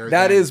much higher.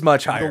 That is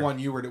much higher. The one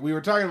we were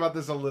talking about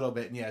this a little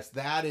bit, and yes,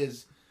 that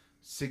is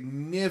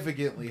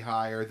significantly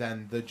higher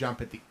than the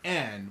jump at the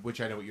end, which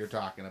I know what you're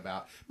talking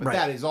about. But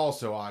that is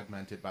also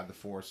augmented by the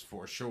Force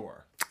for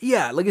sure.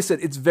 Yeah, like I said,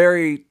 it's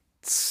very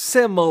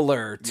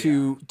similar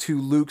to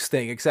Luke's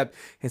thing, except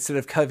instead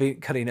of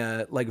cutting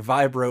a like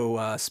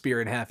vibro spear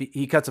in half,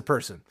 he cuts a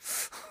person.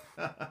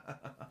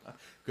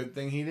 Good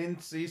thing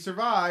he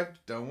survived.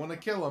 Don't want to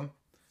kill him.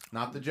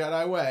 Not the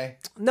Jedi way.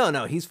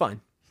 No, he's fine.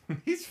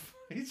 He's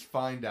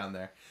fine down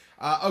there.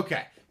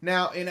 Okay.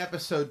 Now, in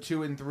episode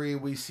 2 and 3,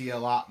 we see a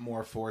lot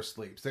more Force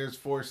leaps. There's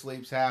Force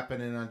leaps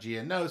happening on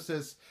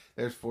Geonosis.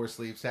 There's Force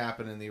leaps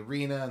happening in the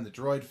arena and the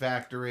droid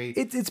factory.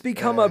 It's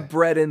become a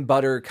bread and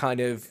butter kind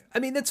of... I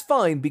mean, that's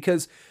fine,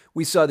 because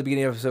we saw at the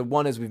beginning of episode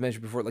 1, as we've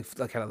mentioned before, like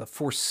kind of the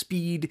Force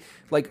speed.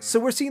 So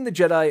we're seeing the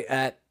Jedi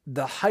at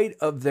the height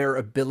of their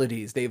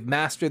abilities. They've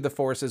mastered the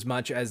Force as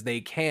much as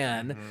they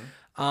can.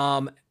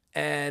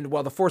 And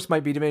while the Force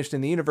might be diminished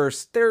in the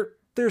universe, they're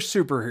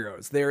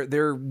superheroes.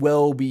 They're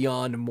well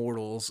beyond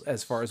mortals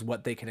as far as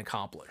what they can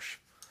accomplish.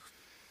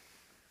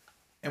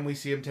 And we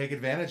see them take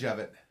advantage of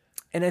it.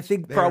 And I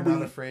think They're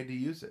not afraid to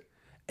use it.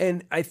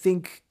 And I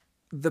think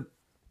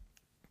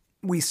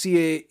we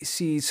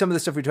see some of the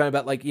stuff we're talking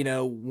about, like,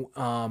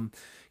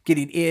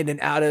 getting in and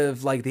out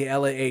of like the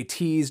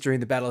LAATs during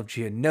the Battle of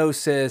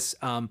Geonosis.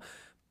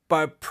 But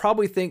I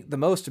probably think the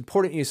most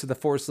important use of the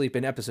Force leap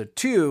in episode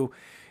 2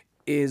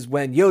 is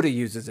when Yoda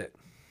uses it.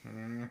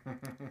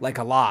 Like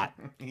a lot.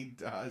 He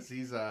does.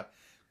 He's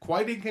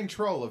quite in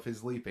control of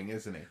his leaping,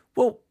 isn't he?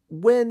 Well,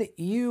 when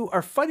you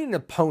are fighting an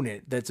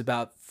opponent that's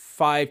about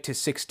 5 to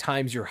 6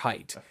 times your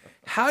height,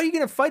 how are you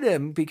going to fight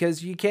him?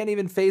 Because you can't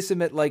even face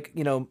him at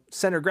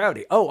center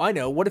gravity. Oh, I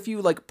know. What if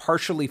you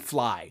partially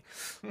fly?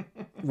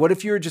 What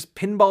if you're just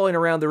pinballing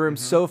around the room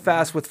so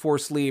fast with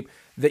Force leap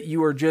that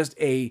you are just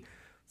a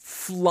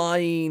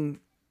flying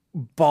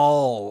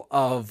ball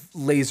of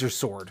laser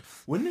sword?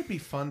 Wouldn't it be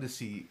fun to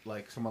see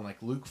someone like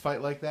Luke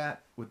fight like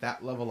that with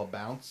that level of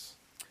bounce?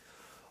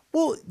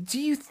 Well, do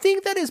you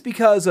think that is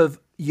because of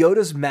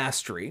Yoda's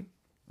mastery,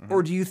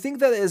 or do you think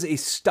that is a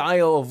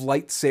style of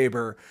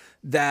lightsaber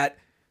that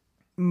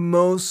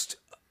most,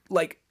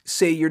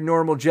 say your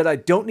normal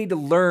Jedi don't need to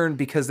learn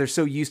because they're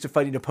so used to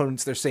fighting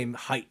opponents their same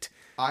height?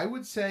 I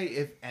would say,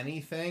 if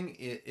anything,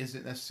 it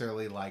isn't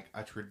necessarily like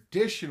a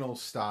traditional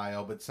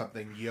style, but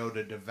something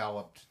Yoda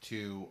developed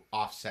to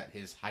offset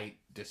his height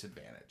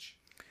disadvantage.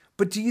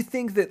 But do you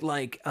think that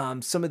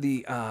some of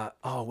the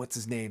what's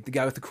his name? The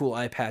guy with the cool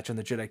eye patch on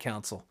the Jedi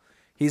Council.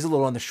 He's a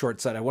little on the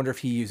short side. I wonder if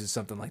he uses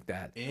something like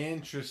that.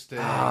 Interesting.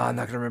 I'm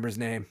not gonna remember his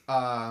name.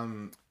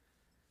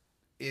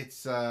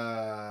 It's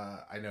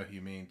I know who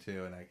you mean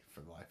too, and for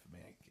the life of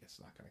me, it's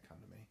not gonna come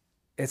to me.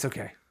 It's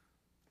okay.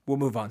 We'll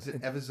move on. Is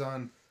it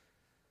Evazon?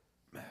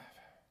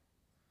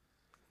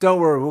 Don't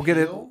worry, we'll get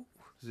it.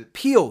 Is it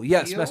Peel?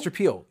 Yes, Peel? Master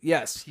Peel.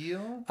 Yes.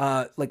 Peel?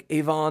 Like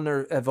Avon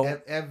or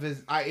Evon.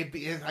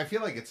 I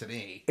feel like it's an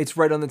E. It's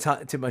right on the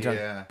tip of my tongue.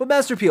 Yeah. But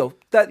Master Peel,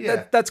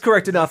 that's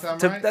correct enough.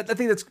 Right? I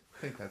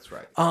think that's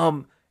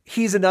right.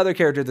 He's another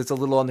character that's a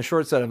little on the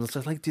short side. I'm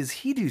just like, does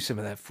he do some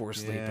of that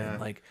Force leaping?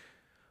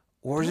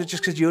 Or is it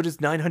just because Yoda's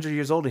 900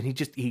 years old and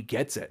he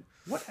gets it?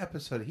 What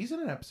episode? He's in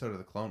an episode of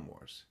the Clone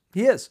Wars.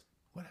 He is.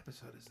 What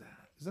episode is that?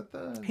 Is that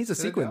the He's a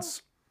Citadel?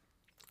 sequence.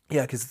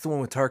 Yeah, because it's the one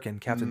with Tarkin,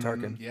 Captain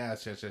Tarkin.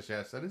 Yes.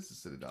 That is the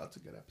Citadel. It's a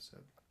good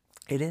episode.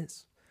 It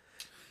is.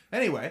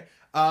 Anyway,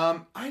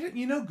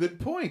 good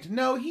point.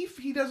 No,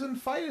 he doesn't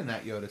fight in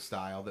that Yoda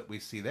style that we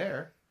see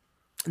there.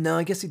 No,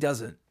 I guess he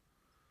doesn't.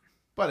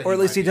 But or at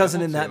least he might be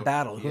doesn't able in that to.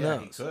 battle. Who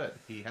knows? He could.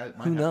 He might Who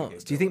have the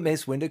knows? Do you think capability.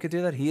 Mace Windu could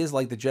do that? He is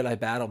like the Jedi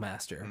battle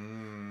master.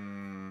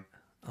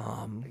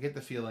 I get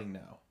the feeling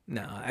no.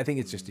 No, I think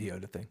it's just a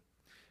Yoda thing.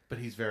 But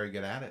he's very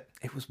good at it.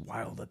 It was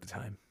wild at the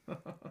time.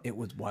 It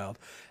was wild.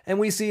 And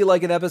we see,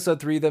 like, in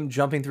episode 3, them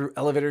jumping through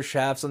elevator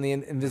shafts on the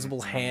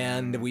invisible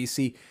hand. We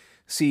see,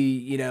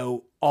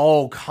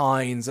 all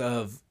kinds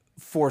of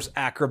Force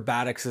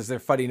acrobatics as they're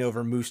fighting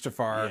over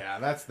Mustafar. Yeah,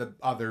 that's the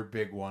other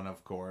big one,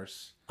 of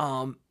course.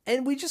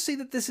 And we just see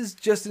that this is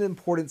just an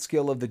important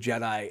skill of the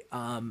Jedi.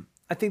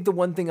 I think the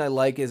one thing I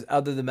like is,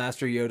 other than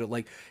Master Yoda,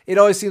 like, it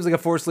always seems like a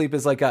Force leap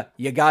is like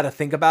you gotta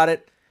think about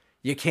it.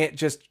 You can't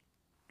just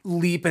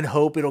leap and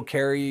hope it'll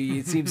carry you.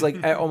 It seems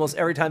like almost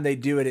every time they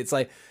do it, it's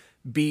like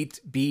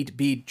beat,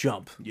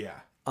 jump. Yeah,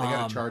 they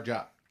gotta charge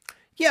up.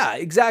 Yeah,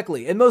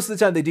 exactly. And most of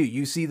the time they do.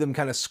 You see them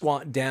kind of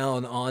squat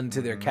down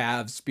onto their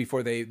calves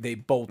before they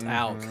bolt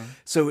out.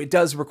 So it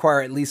does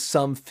require at least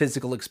some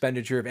physical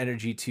expenditure of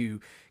energy to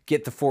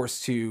get the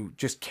Force to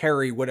just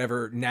carry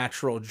whatever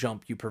natural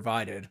jump you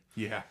provided.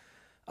 Yeah.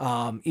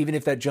 Even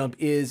if that jump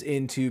is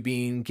into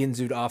being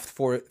Ginzu'd off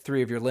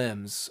 3 of your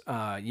limbs,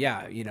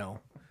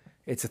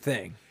 it's a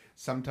thing.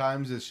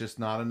 Sometimes it's just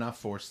not enough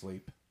Force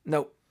sleep.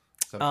 Nope.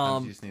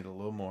 Sometimes you just need a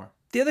little more.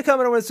 The other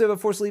comment I want to say about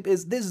Force Sleep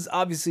is this is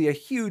obviously a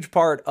huge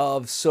part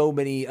of so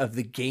many of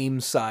the game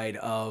side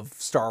of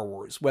Star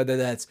Wars, whether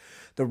that's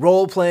the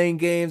role-playing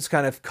games,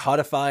 kind of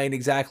codifying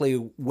exactly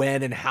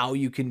when and how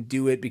you can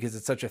do it because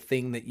it's such a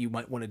thing that you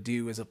might want to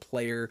do as a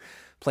player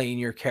playing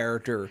your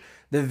character.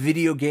 The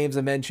video games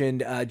I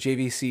mentioned,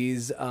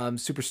 JVC's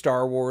Super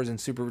Star Wars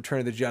and Super Return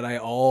of the Jedi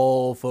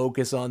all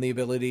focus on the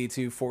ability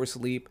to Force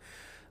Leap.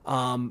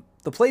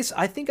 The place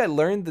I think I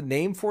learned the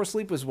name Force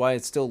Leap was why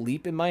it's still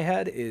Leap in my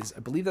head is I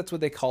believe that's what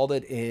they called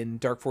it in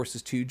Dark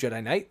Forces 2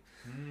 Jedi Knight,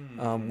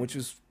 which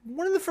was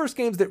one of the first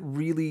games that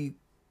really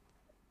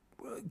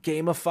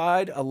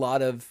gamified a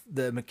lot of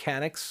the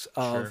mechanics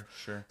of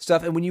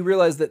stuff. And when you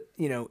realize that,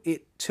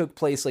 it took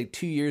place like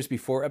 2 years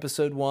before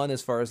episode 1,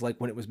 as far as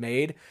like when it was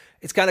made,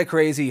 it's kind of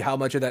crazy how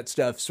much of that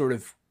stuff sort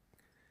of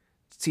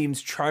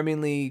seems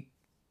charmingly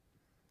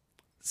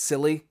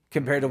silly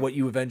compared to what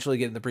you eventually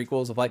get in the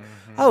prequels of like,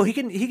 oh, he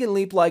can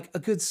leap like a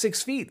good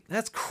 6 feet.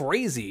 That's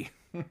crazy.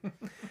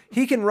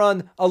 He can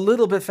run a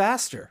little bit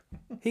faster.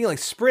 He can like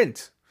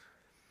sprint.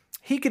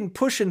 He can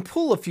push and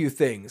pull a few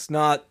things,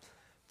 not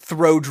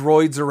throw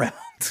droids around.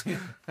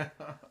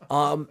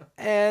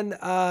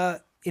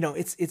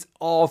 It's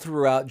all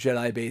throughout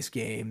Jedi-based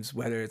games,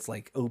 whether it's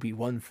like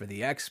Obi-Wan for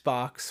the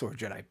Xbox or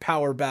Jedi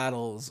Power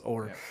Battles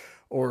or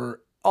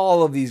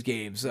all of these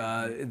games,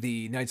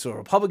 the Knights of the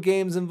Republic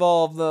games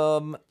involve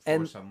them,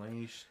 Force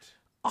Unleashed,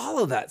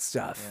 all of that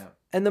stuff. Yeah.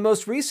 And the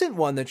most recent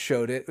one that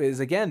showed it is,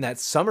 again, that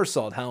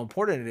somersault. How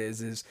important it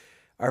is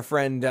our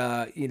friend,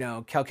 Cal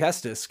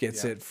Kestis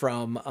gets it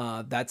from.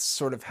 That's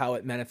sort of how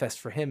it manifests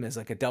for him as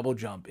like a double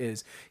jump.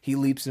 Is he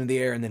leaps into the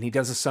air and then he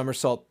does a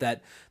somersault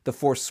that the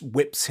Force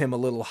whips him a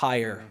little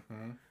higher,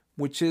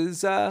 which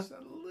is just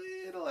a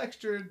little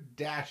extra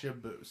dash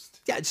of boost.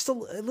 Yeah, just a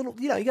little.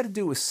 You got to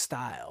do it with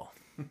style.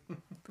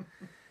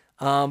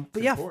 But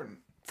yeah, important.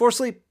 Force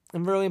Leap, a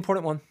really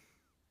important one.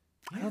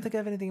 I don't think I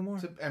have anything more.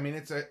 Is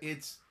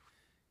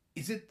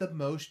it the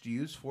most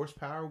used Force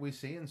power we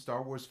see in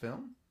Star Wars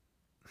film?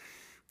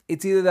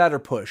 It's either that or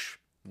push.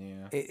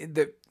 Yeah.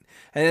 And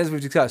as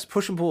we've discussed,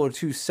 push and pull are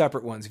two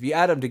separate ones. If you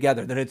add them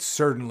together, then it's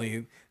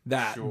certainly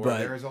that. Sure, but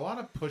there's a lot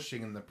of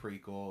pushing in the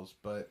prequels,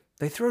 but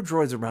they throw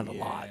droids around a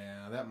lot.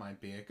 Yeah, that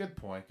might be a good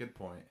point. Good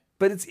point.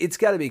 But it's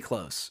got to be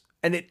close.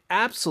 And it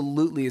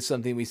absolutely is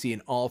something we see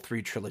in all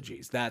 3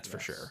 trilogies. That's for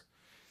sure.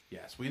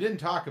 Yes, we didn't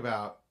talk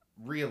about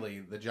really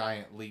the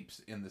giant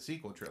leaps in the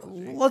sequel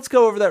trilogy. Let's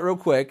go over that real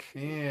quick.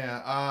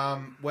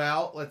 Yeah.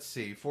 Well, let's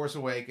see. Force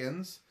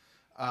Awakens.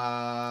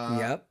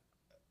 Yep.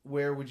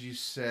 Where would you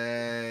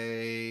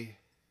say?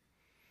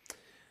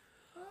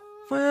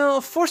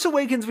 Well, Force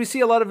Awakens, we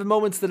see a lot of the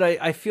moments that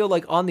I feel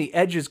like on the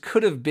edges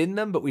could have been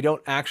them, but we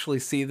don't actually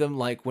see them.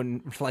 Like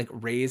when like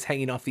Rey's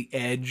hanging off the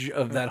edge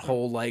of that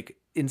whole like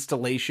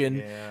installation.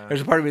 Yeah.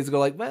 There's a part of me that's go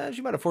like, well,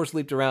 she might have Force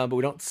leaped around, but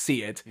we don't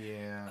see it.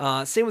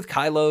 Yeah. Same with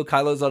Kylo.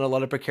 Kylo's on a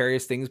lot of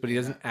precarious things, but he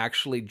doesn't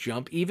actually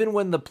jump. Even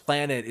when the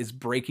planet is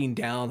breaking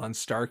down on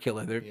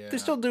Starkiller, they're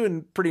still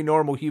doing pretty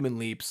normal human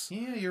leaps.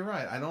 Yeah, you're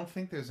right. I don't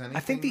think there's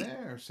anything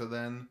there. So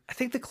then I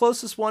think the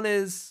closest one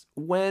is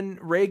when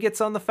Rey gets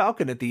on the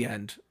Falcon at the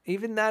end.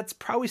 Even that's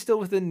probably still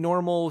within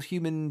normal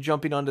human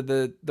jumping onto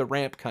the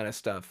ramp kind of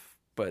stuff,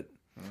 but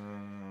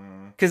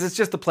because it's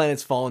just the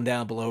planet's falling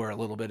down below her a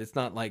little bit. It's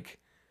not like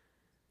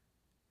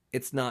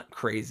it's not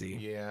crazy.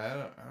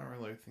 Yeah, I don't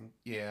really think.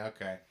 Yeah,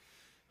 okay.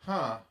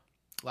 Huh.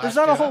 There's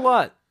not a whole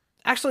lot.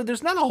 Actually,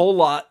 there's not a whole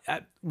lot.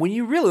 When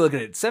you really look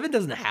at it, 7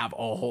 doesn't have a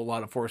whole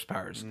lot of force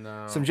powers.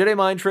 No. Some Jedi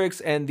mind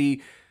tricks and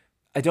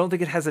I don't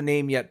think it has a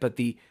name yet, but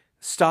the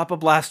stop a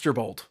blaster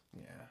bolt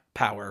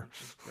power.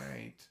 Which is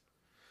great.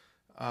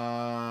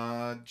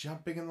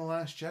 Jumping in The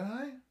Last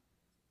Jedi?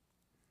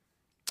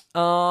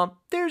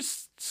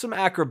 There's some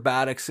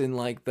acrobatics in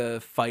like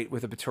the fight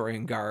with the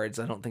Praetorian guards.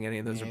 I don't think any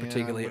of those are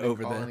particularly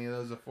over the. Any of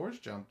those a force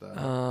jump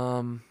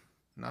though?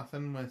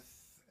 Nothing with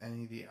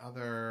any of the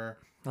other.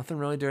 Nothing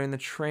really during the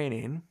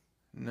training.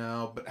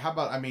 No, but how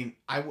about? I mean,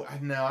 I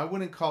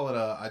wouldn't call it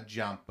a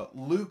jump, but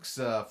Luke's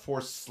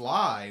force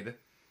slide.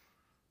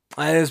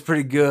 That is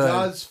pretty good.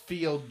 Does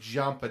feel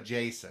jump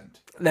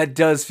adjacent. That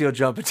does feel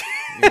jump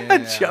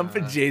jump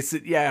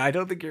adjacent. Yeah, I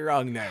don't think you're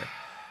wrong there.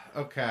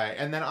 Okay,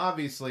 and then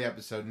obviously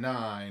episode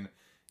 9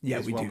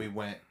 is when we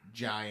went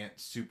giant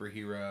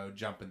superhero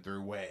jumping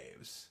through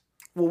waves.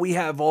 Well, we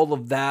have all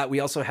of that. We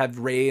also have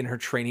Rey in her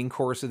training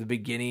course at the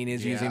beginning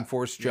is using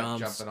force jumps.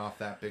 Jumping off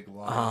that big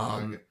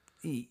log.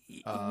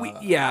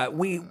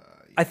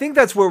 I think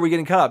that's where we're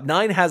getting caught up.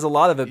 9 has a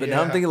lot of it, but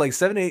now I'm thinking like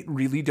 7 and 8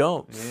 really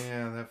don't.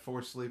 Yeah, that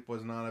force leap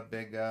was not a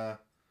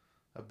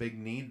big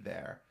need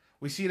there.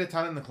 We see it a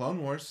ton in the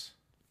Clone Wars.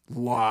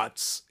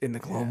 Lots in the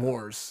Clone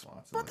Wars.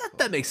 But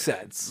that makes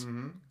sense.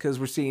 Because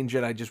we're seeing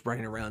Jedi just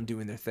running around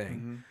doing their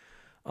thing.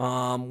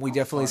 We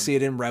definitely see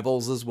it in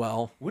Rebels as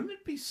well. Wouldn't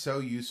it be so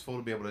useful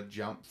to be able to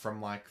jump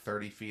from like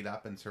 30 feet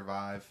up and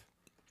survive?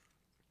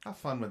 How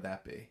fun would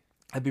that be?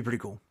 That'd be pretty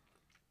cool.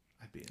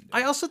 I'd be into it.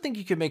 I also think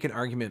you could make an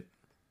argument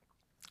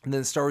in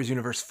the Star Wars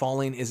universe,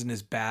 falling isn't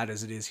as bad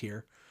as it is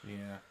here.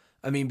 Yeah.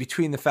 I mean,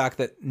 between the fact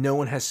that no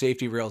one has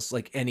safety rails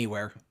like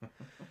anywhere,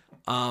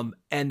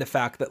 and the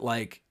fact that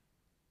like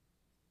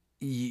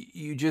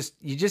you just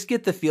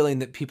get the feeling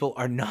that people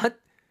are not.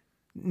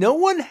 No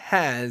one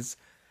has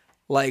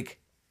like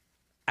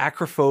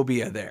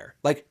acrophobia there.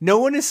 Like no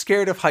one is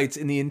scared of heights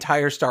in the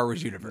entire Star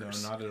Wars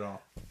universe. No, not at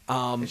all.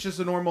 It's just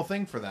a normal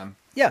thing for them.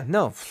 Yeah,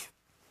 no.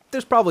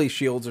 There's probably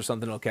shields or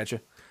something that'll catch you.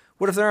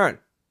 What if there aren't?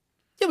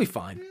 You'll be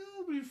fine.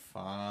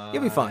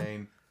 You'll be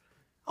fine.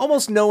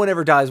 Almost no one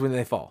ever dies when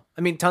they fall.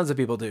 I mean, tons of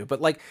people do.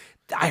 But like,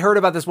 I heard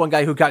about this one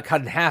guy who got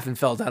cut in half and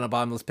fell down a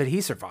bottomless pit.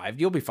 He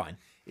survived. You'll be fine.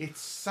 It's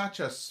such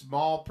a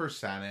small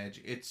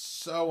percentage. It's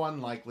so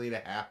unlikely to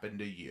happen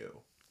to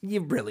you.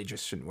 You really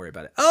just shouldn't worry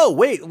about it. Oh,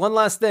 wait, one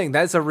last thing.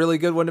 That's a really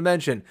good one to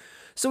mention.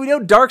 So we know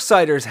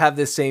Darksiders have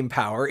this same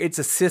power. It's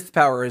a Sith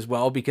power as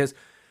well because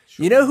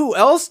you know who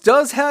else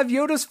does have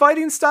Yoda's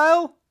fighting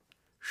style?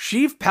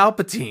 Sheev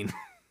Palpatine.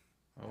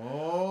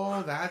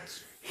 Oh, that's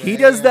fair. He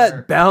does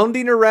that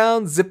bounding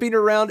around, zipping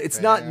around.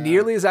 It's not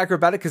nearly as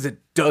acrobatic because it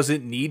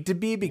doesn't need to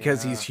be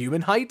because he's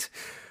human height.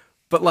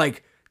 But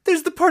like,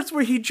 there's the parts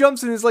where he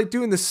jumps and is like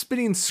doing the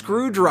spinning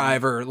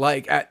screwdriver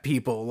like at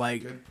people.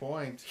 Like, good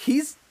point.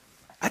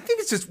 I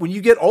think it's just when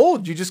you get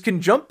old, you just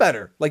can jump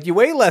better. Like you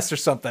weigh less or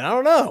something. I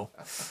don't know.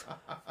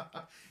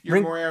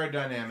 You're more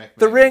aerodynamic.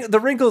 The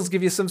wrinkles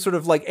give you some sort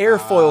of like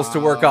airfoils to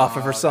work off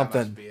of or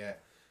something. That must be it.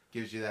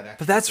 Gives you that extra.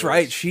 But that's boost.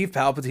 right. Sheev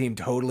Palpatine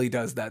totally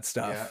does that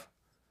stuff.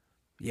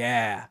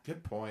 Yeah.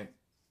 Good point.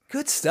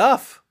 Good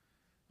stuff.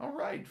 All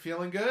right.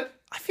 Feeling good?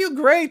 I feel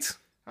great.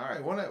 All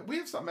right. We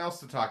have something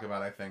else to talk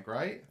about, I think,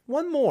 right?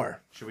 One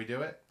more. Should we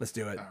do it? Let's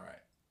do it. All right.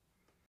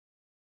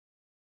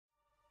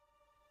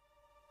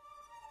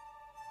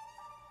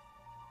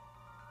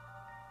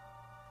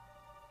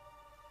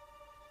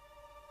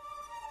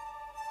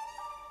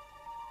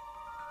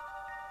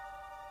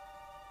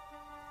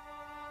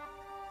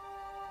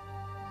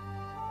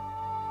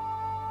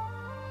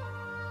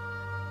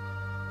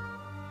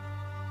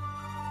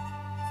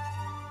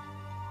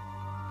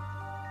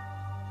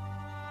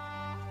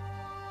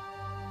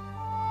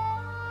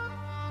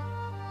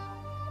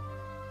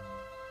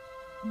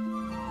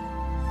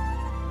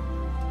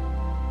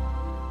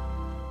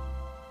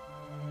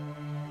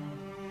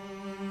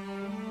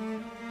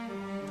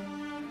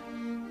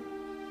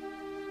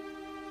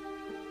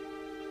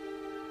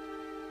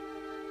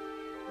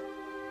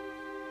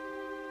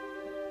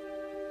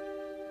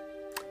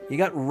 You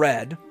got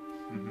red.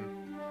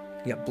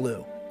 You got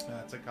blue.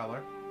 That's a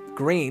color.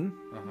 Green.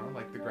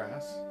 Like the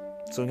grass.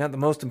 So we got the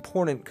most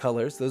important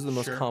colors. Those are the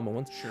most common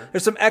ones. Sure.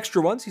 There's some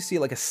extra ones. You see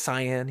like a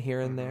cyan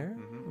here and there.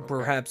 Okay.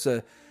 Perhaps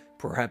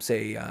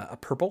a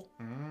purple.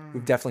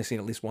 We've definitely seen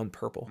at least one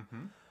purple.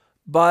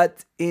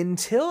 But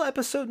until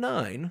episode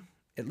 9,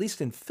 at least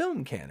in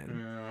film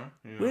canon,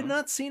 we had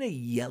not seen a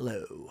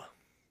yellow.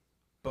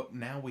 But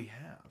now we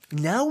have.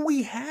 Now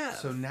we have.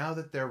 So now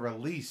that they're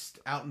released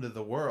out into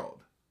the world,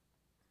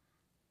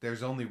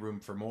 there's only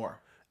room for more.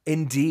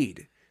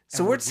 Indeed.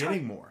 So we're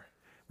getting more.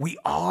 We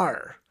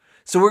are.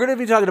 So we're going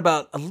to be talking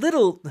about a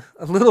little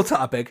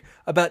topic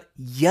about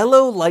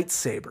yellow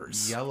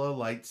lightsabers. Yellow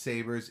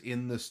lightsabers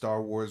in the Star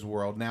Wars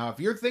world. Now, if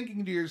you're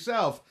thinking to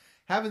yourself,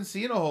 haven't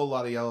seen a whole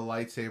lot of yellow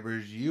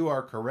lightsabers, you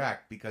are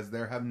correct because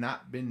there have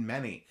not been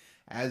many.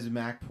 As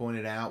Mac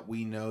pointed out,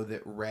 we know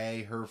that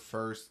Rey, her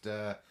first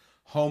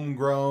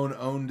homegrown,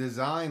 own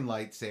design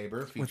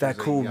lightsaber, with that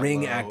cool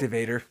ring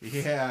activator.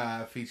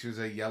 Yeah, features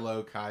a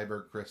yellow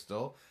kyber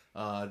crystal.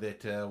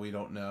 that we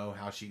don't know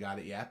how she got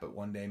it yet, but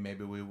one day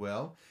maybe we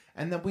will.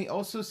 And then we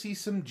also see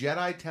some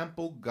Jedi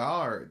Temple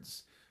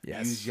guards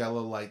use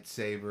yellow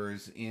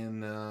lightsabers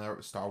in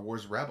Star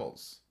Wars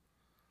Rebels.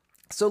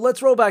 So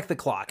let's roll back the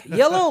clock.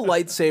 Yellow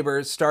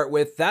lightsabers start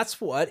with, that's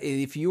what,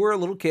 if you were a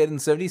little kid in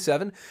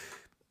 77,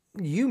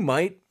 you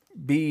might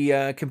be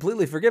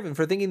completely forgiven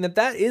for thinking that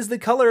that is the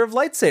color of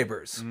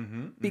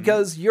lightsabers.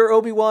 Because your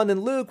Obi-Wan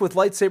and Luke with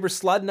lightsabers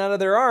sliding out of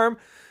their arm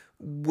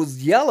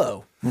was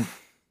yellow.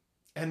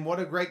 And what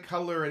a great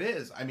color it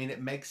is. I mean,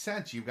 it makes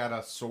sense. You've got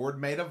a sword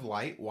made of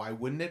light. Why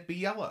wouldn't it be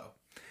yellow?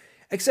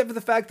 Except for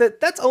the fact that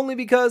that's only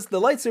because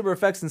the lightsaber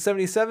effects in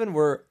 77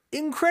 were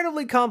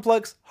incredibly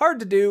complex, hard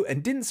to do,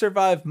 and didn't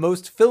survive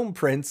most film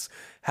prints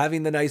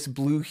having the nice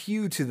blue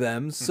hue to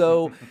them.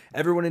 So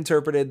everyone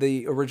interpreted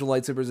the original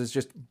lightsabers as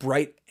just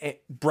bright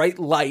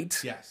light.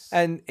 Yes.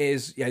 And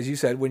as you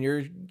said, when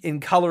you're in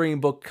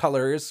coloring book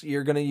colors,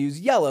 you're going to use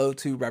yellow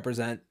to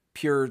represent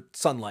pure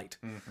sunlight.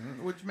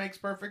 Which makes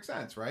perfect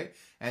sense, right?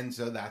 And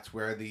so that's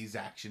where these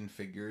action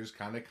figures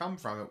kind of come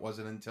from. It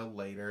wasn't until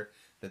later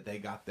that they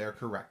got their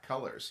correct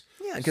colors.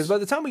 Yeah, because by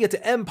the time we get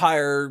to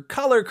Empire,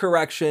 color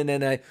correction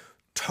and a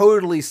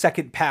totally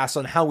second pass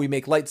on how we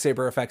make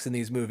lightsaber effects in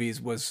these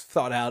movies was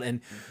thought out, and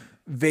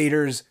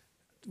Vader's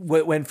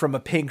went from a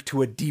pink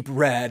to a deep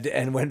red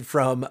and went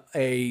from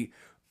a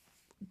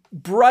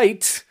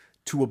bright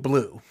to a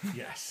blue.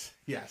 Yes.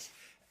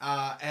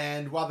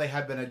 And while they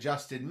have been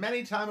adjusted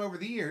many times over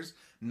the years,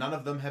 none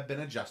of them have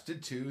been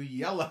adjusted to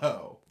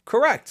yellow.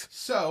 Correct.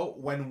 So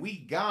when we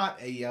got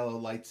a yellow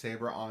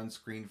lightsaber on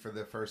screen for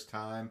the first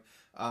time,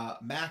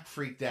 Mac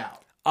freaked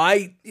out.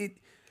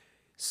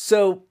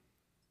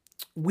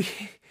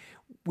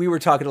 We were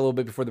talking a little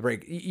bit before the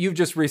break. You've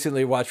just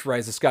recently watched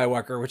Rise of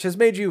Skywalker, which has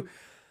made you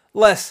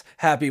less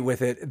happy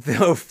with it.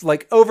 Though,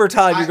 like, over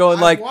time, you're going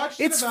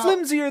it's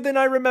flimsier than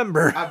I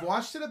remember. I've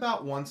watched it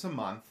about once a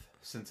month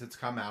since it's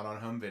come out on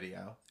home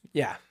video.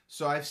 Yeah.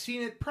 So I've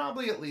seen it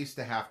probably at least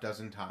a half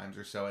dozen times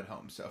or so at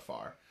home so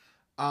far.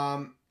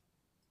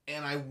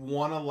 And I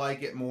want to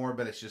like it more,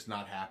 but it's just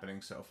not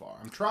happening so far.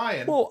 I'm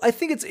trying. Well, I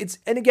think it's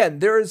and again,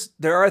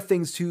 there are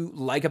things to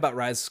like about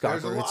Rise of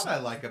Skywalker. There's a lot I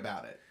like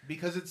about it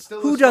because it's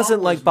still who a Star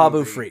doesn't Wars like Babu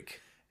movie.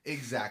 Freak?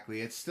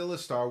 Exactly. It's still a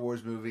Star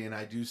Wars movie, and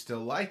I do still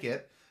like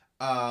it.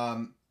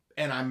 And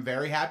I'm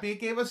very happy it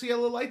gave us a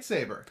yellow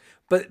lightsaber.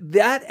 But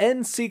that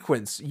end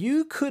sequence,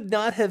 you could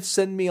not have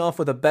sent me off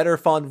with a better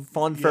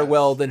fond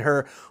farewell than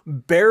her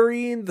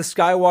burying the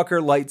Skywalker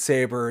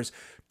lightsabers,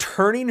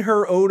 turning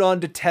her own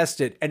on to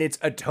test it, and it's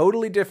a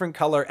totally different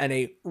color and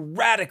a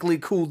radically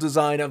cool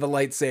design of a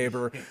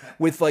lightsaber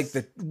with like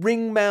the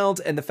ring mount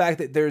and the fact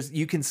that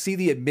you can see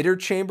the emitter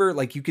chamber,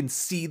 like you can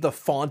see the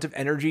font of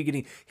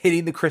energy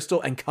hitting the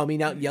crystal and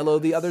coming out yellow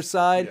the other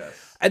side. Yes.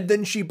 And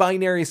then she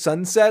binary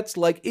sunsets.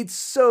 Like, it's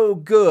so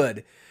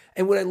good.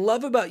 And what I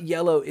love about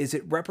yellow is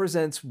it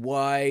represents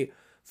why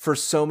for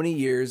so many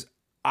years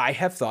I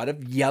have thought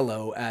of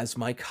yellow as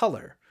my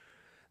color.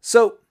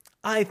 So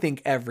I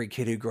think every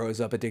kid who grows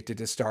up addicted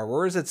to Star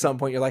Wars, at some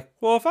point you're like,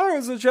 well, if I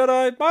was a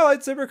Jedi, my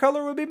lightsaber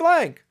color would be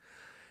blank.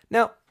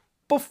 Now,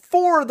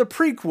 before the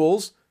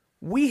prequels,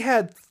 we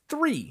had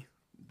 3.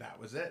 That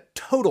was it.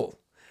 Total.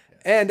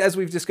 And as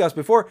we've discussed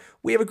before,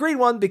 we have a green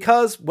one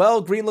because,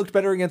 well, green looked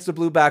better against a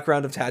blue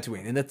background of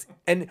Tatooine.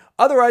 And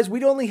otherwise,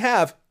 we'd only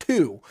have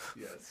 2.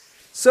 Yes.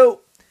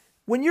 So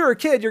when you're a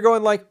kid, you're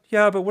going like,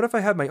 yeah, but what if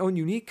I had my own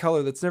unique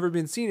color that's never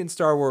been seen in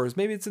Star Wars?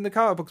 Maybe it's in the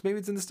comic books. Maybe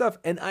it's in the stuff.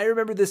 And I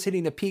remember this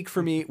hitting a peak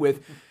for me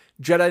with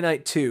Jedi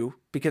Knight 2,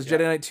 because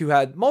Jedi Knight 2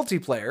 had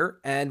multiplayer,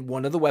 and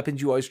one of the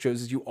weapons you always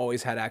chose is you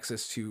always had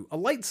access to a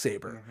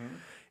lightsaber.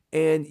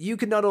 And you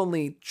could not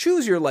only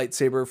choose your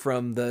lightsaber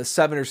from the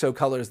 7 or so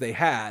colors they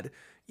had,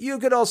 you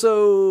could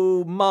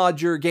also mod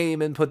your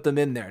game and put them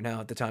in there. Now,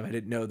 at the time, I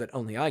didn't know that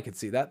only I could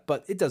see that,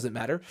 but it doesn't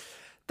matter.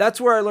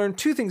 That's where I learned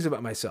 2 things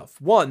about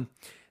myself. One,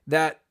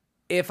 that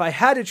if I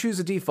had to choose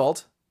a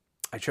default,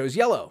 I chose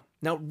yellow.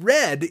 Now,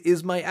 red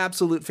is my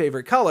absolute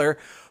favorite color,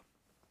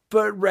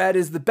 but red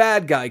is the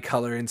bad guy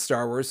color in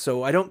Star Wars,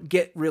 so I don't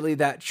get really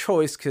that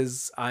choice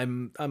because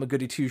I'm a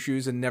goody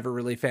two-shoes and never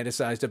really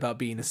fantasized about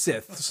being a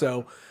Sith.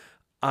 So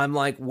I'm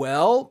like,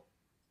 well,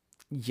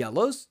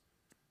 yellow's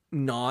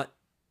not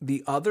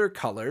the other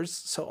colors,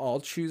 so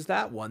I'll choose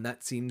that one.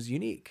 That seems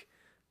unique.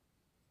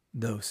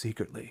 Though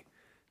secretly,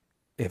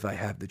 if I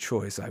had the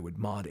choice, I would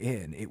mod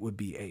in. It would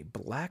be a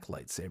black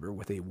lightsaber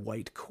with a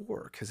white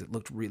core because it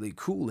looked really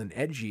cool and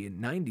edgy in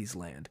 90s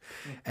land.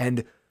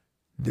 And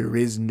there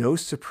is no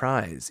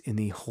surprise in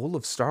the whole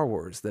of Star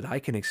Wars that I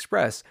can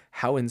express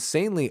how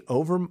insanely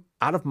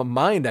out of my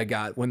mind I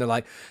got when they're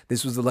like,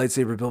 this was the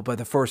lightsaber built by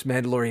the first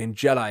Mandalorian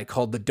Jedi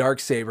called the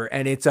Darksaber,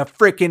 and it's a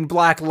freaking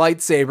black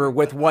lightsaber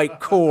with white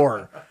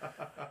core.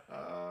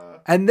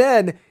 And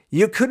then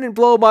you couldn't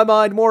blow my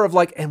mind more of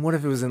like, and what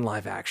if it was in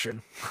live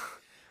action?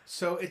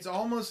 So it's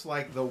almost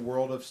like the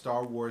world of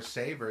Star Wars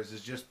sabers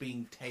is just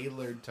being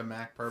tailored to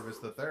Mac Purvis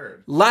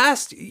III.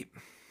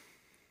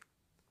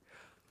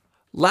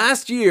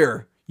 Last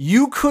year,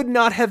 You could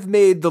not have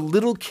made the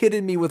little kid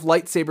in me with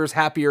lightsabers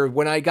happier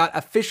when I got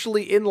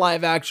officially in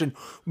live action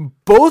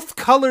both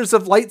colors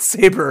of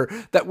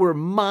lightsaber that were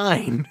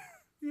mine.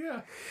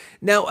 Yeah.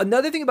 Now,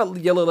 another thing about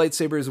yellow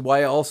lightsabers,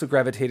 why I also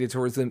gravitated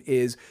towards them,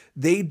 is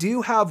they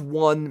do have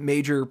one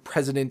major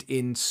precedent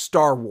in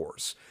Star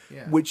Wars,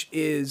 which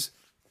is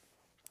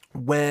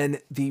when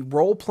the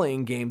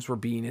role-playing games were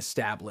being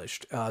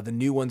established, the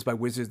new ones by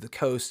Wizards of the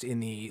Coast in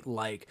the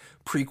like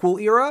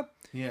prequel era.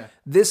 Yeah.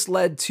 This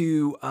led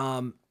to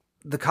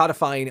the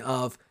codifying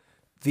of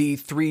the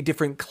 3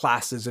 different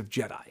classes of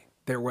Jedi.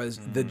 There was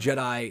the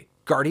Jedi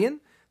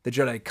Guardian, the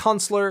Jedi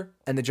Consular,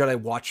 and the Jedi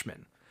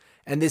Watchman.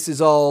 And this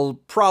is all,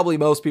 probably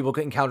most people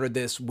encountered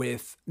this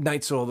with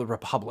Knights of the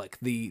Republic,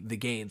 the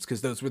games,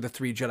 because those were the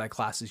 3 Jedi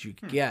classes you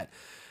could get.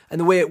 And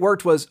the way it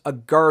worked was a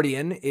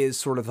Guardian is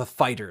sort of a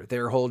fighter.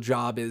 Their whole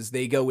job is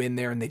they go in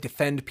there and they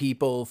defend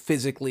people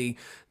physically.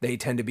 They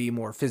tend to be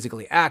more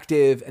physically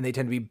active, and they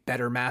tend to be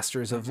better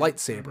masters of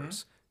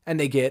lightsabers. And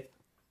they get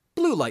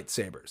blue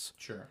lightsabers.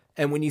 Sure.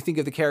 And when you think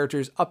of the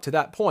characters up to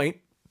that point,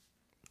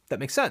 that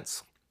makes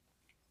sense.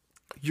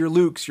 Your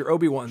Lukes, your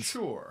Obi-Wans.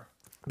 Sure.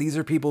 These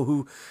are people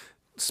who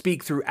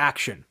speak through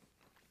action.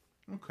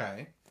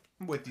 Okay.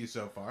 I'm with you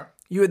so far.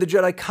 You had the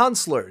Jedi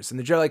Consulars, and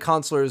the Jedi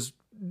Consulars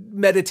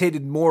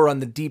meditated more on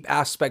the deep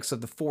aspects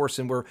of the Force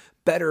and were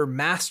better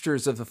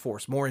masters of the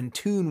Force, more in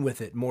tune with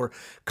it, more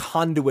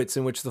conduits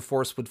in which the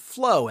Force would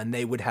flow, and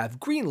they would have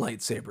green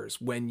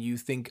lightsabers. When you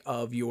think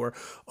of your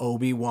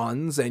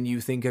Obi-Wans and you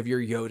think of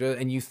your Yoda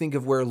and you think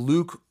of where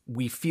Luke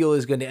we feel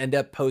is going to end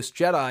up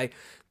post-Jedi,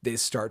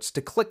 this starts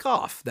to click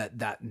off.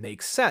 That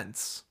makes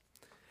sense.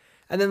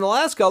 And then the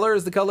last color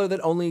is the color that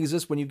only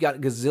exists when you've got a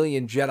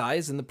gazillion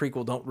Jedis, and the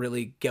prequel don't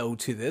really go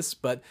to this,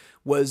 but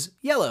was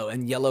yellow.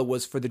 And yellow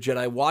was for the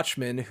Jedi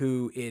Watchmen,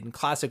 who in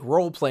classic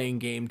role-playing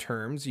game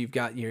terms, you've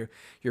got your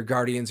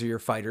Guardians or your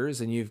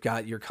fighters, and you've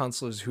got your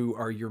Consulars who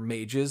are your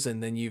mages,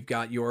 and then you've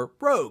got your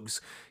rogues.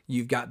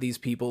 You've got these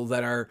people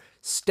that are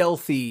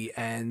stealthy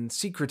and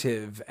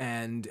secretive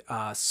and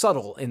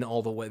subtle in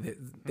all the way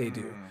that they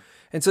do.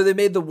 And so they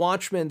made the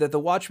Watchman, that the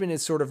Watchman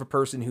is sort of a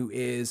person who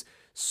is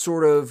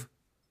sort of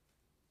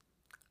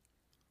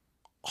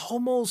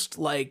almost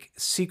like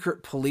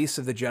secret police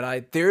of the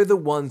Jedi. They're the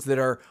ones that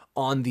are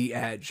on the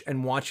edge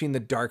and watching the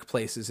dark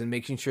places and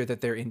making sure that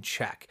they're in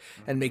check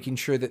and making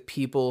sure that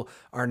people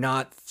are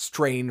not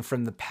straying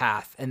from the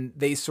path. And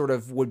they sort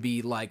of would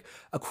be like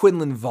a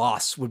Quinlan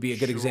Voss would be a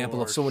good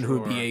example of someone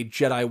who would be a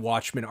Jedi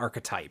Watchman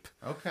archetype.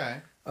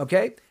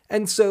 Okay.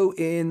 And so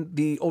in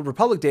the Old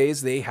Republic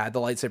days, they had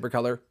the lightsaber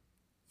color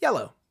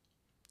yellow.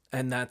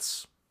 And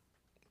that's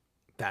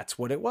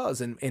what it was.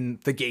 And in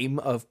the game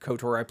of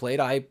KOTOR I played,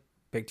 I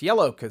picked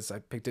yellow because I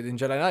picked it in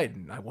Jedi Knight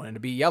and I wanted to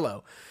be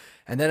yellow.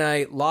 And then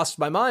I lost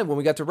my mind when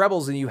we got to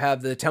Rebels, and you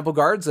have the Temple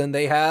Guards and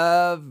they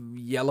have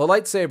yellow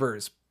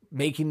lightsabers,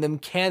 making them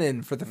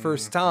canon for the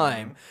first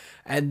time.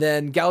 And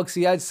then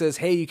Galaxy Edge says,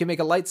 hey, you can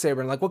make a lightsaber.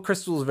 And like, what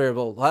crystals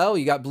available? Well,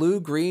 you got blue,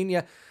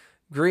 green,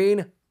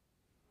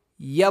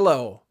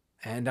 yellow.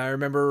 And I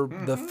remember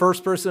the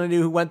first person I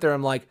knew who went there,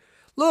 I'm like,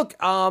 look,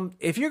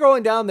 if you're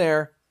going down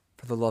there,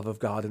 for the love of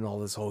God and all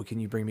this whole, can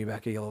you bring me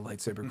back a yellow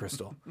lightsaber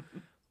crystal?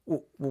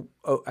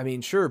 Well, I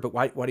mean, sure, but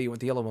why do you want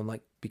the yellow one?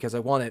 Like, because I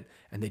want it,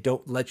 and they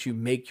don't let you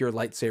make your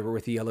lightsaber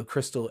with the yellow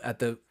crystal at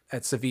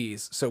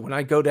Saviz. So when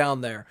I go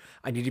down there,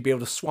 I need to be able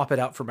to swap it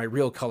out for my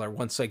real color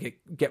once I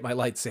get my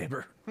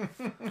lightsaber.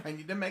 I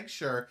need to make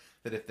sure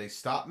that if they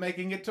stop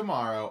making it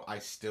tomorrow, I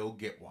still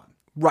get one.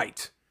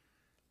 Right.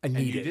 I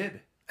need it.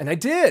 Did. And I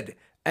did.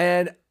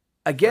 And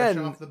again,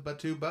 fresh off the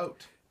Batuu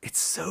boat. It's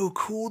so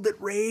cool that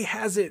Rey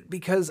has it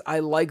because I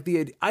like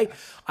the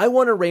I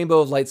want a rainbow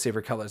of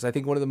lightsaber colors. I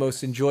think one of the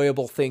most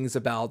enjoyable things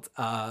about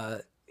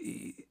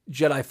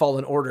Jedi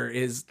Fallen Order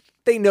is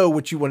they know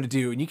what you want to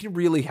do, and you can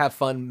really have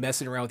fun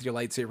messing around with your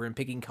lightsaber and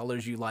picking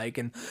colors you like.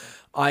 And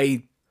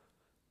I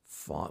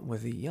fought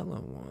with a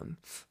yellow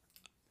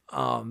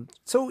one.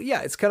 So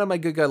yeah, it's kind of my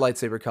good guy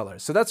lightsaber color.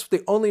 So that's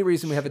the only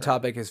reason we have a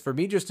topic, is for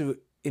me just to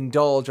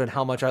indulge on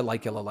how much I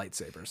like yellow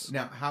lightsabers.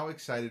 Now, how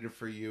excited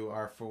for you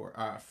are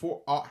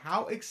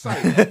how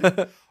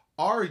excited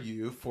are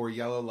you for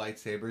yellow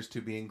lightsabers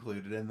to be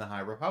included in the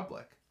High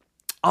Republic?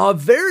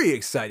 Very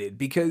excited,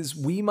 because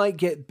we might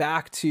get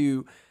back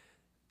to,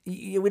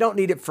 we don't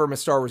need it from a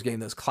Star Wars game,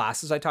 those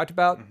classes I talked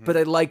about, but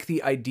I like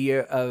the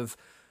idea of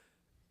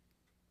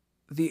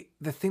the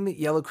thing that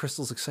yellow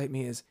crystals excite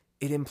me is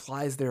it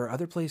implies there are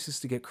other places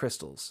to get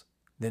crystals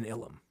than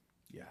Ilum.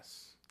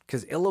 Yes.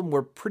 Because Ilum,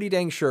 we're pretty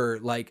dang sure,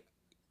 like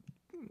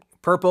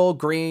purple,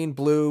 green,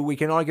 blue, we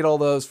can all get all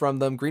those from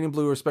them. Green and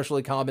blue are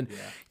especially common. Yeah.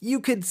 You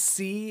could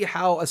see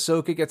how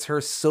Ahsoka gets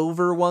her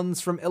silver ones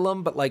from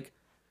Ilum, but like,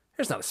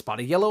 there's not a spot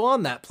of yellow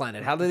on that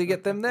planet. How did they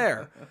get them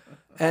there?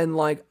 And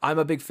like, I'm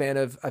a big fan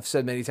of, I've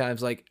said many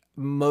times, like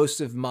most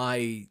of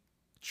my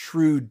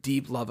true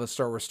deep love of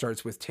Star Wars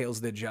starts with Tales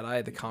of the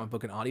Jedi, the comic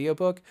book and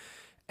audiobook.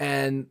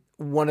 And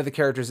one of the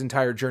characters'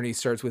 entire journey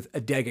starts with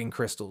Adegan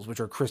crystals, which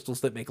are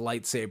crystals that make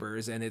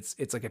lightsabers. And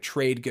it's like a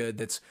trade good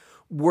that's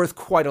worth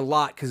quite a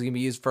lot because it can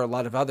be used for a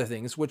lot of other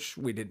things, which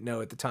we didn't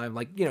know at the time.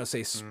 Like,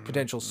 say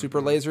potential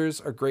super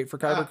lasers are great for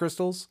kyber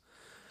crystals.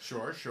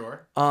 Sure.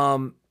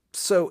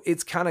 So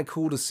it's kind of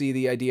cool to see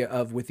the idea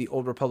of, with the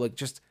Old Republic,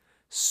 just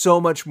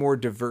so much more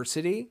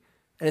diversity.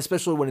 And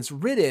especially when it's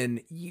written,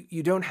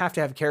 you don't have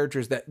to have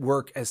characters that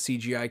work as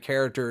CGI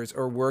characters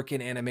or work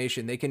in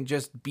animation. They can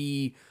just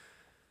be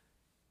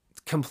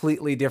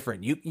completely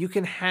different. You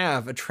can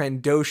have a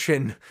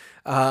Trandoshan,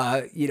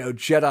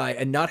 Jedi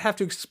and not have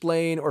to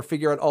explain or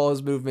figure out all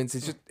his movements.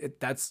 It's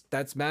just,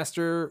 that's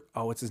Master,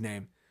 what's his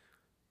name?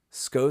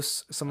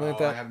 Skos, something like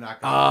that. I have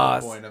not gotten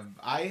to the point of.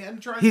 I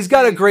am trying. He's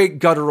got a great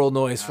guttural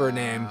noise for a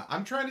name.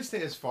 I'm trying to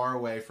stay as far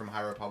away from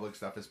High Republic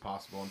stuff as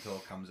possible until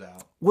it comes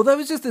out. Well, that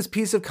was just this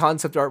piece of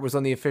concept art was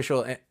on the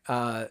official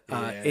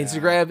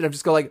Instagram, and I'm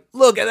just going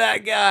look at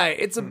that guy.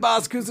 It's a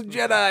Bosku's a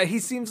Jedi. He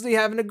seems to be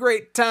having a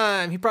great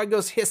time. He probably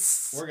goes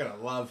hiss. We're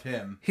gonna love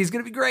him. He's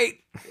gonna be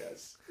great.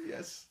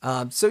 Yes.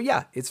 So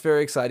yeah, it's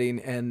very exciting,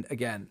 and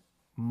again,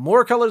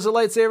 more colors of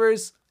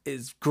lightsabers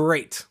is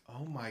great.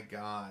 Oh my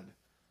god.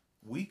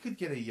 We could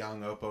get a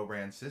young Oppo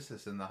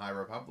Rancisis in the High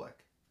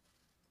Republic.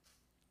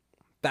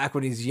 Back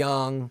when he's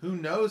young. Who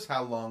knows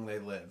how long they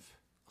live?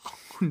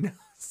 Who knows?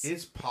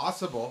 It's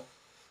possible.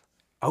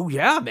 Oh,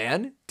 yeah,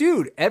 man.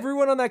 Dude,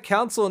 everyone on that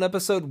council in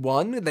episode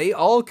 1, they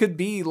all could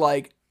be,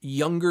 like,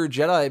 younger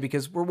Jedi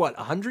because we're,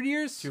 100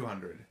 years?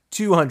 200.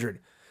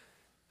 200.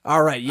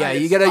 All right, yeah,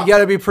 you tougher.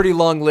 gotta be pretty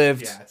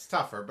long-lived. Yeah, it's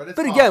tougher, but it's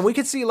But possible. again, we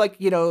could see, like,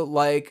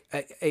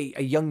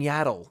 a young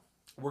Yaddle.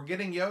 We're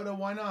getting Yoda,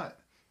 why not?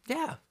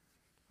 Yeah.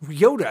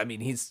 Yoda, I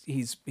mean,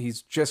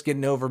 he's just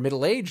getting over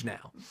middle age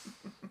now.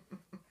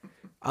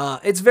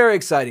 It's very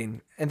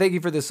exciting, and thank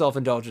you for this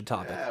self-indulgent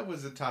topic. Yeah, it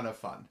was a ton of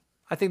fun.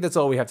 I think that's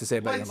all we have to say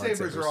about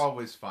Lightsabers are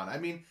always fun. I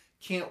mean,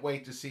 can't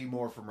wait to see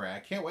more from Rey. I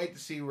can't wait to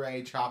see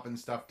Rey chopping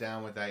stuff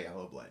down with that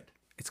yellow blade.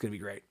 It's gonna be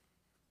great.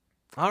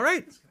 All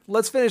right,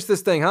 let's finish this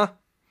thing, huh?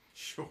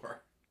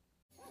 Sure.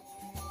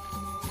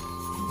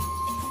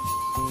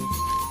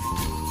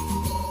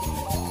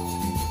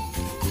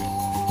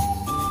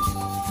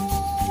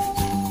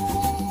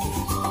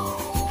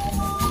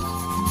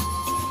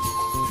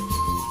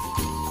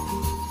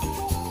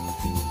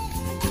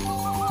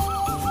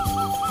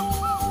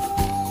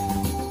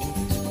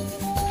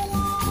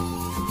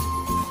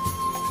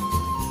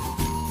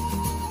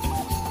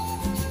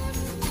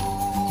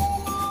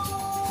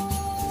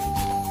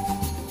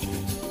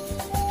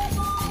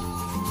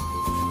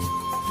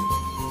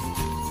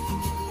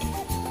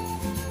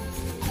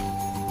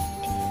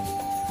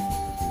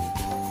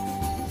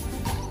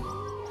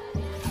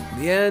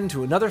 The end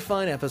to another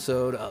fine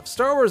episode of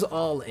Star Wars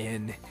All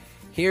In,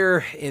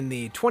 here in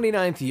the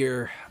 29th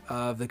year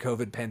of the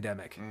COVID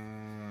pandemic.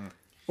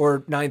 Or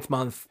 9th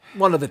month,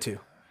 one of the two.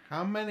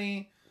 How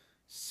many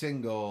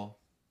single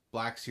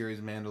Black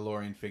Series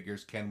Mandalorian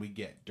figures can we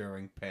get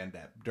during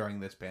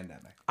this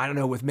pandemic? I don't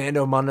know, with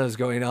Mando Monos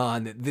going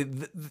on,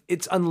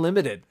 it's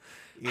unlimited.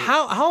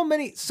 How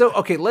many? So,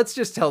 okay, let's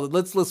just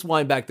let's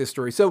wind back this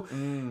story.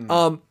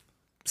 So,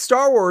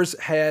 Star Wars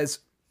has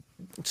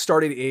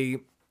started a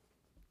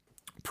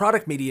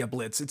product media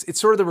blitz. It's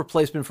sort of the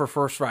replacement for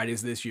First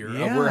Fridays this year.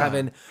 Yeah. We're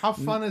having. How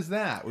fun is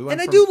that? We went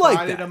And I from do like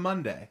Friday that. to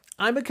Monday.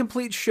 I'm a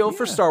complete shill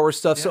for Star Wars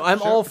stuff, so Yeah, I'm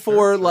sure, all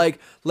sure. like,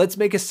 let's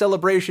make a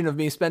celebration of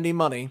me spending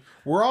money.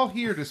 We're all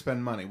here to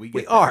spend money. We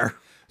We that. are.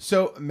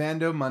 So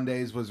Mando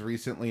Mondays was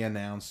recently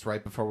announced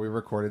right before we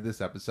recorded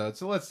this episode.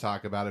 So let's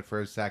talk about it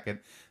for a second.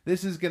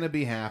 This is going to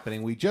be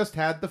happening. We just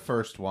had the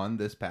first one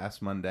this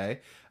past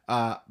Monday.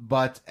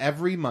 But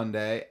every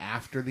Monday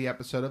after the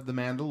episode of The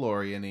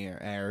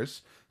Mandalorian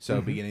airs, so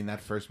beginning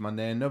that first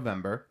Monday in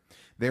November,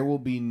 there will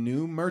be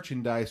new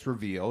merchandise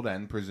revealed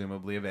and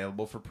presumably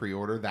available for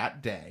pre-order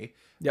that day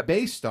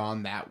based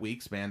on that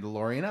week's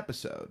Mandalorian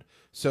episode.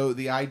 So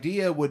the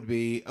idea would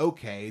be,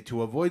 okay,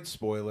 to avoid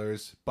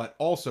spoilers, but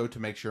also to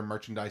make sure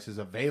merchandise is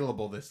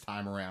available this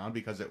time around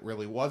because it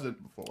really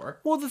wasn't before.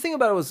 Well, the thing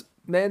about it was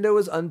Mando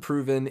was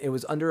unproven. It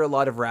was under a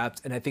lot of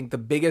wraps. And I think the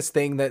biggest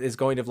thing that is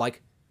going to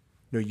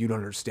no, you don't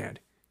understand.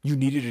 You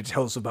needed to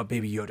tell us about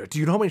Baby Yoda. Do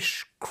you know how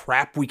much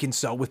crap we can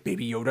sell with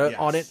Baby Yoda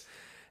on it?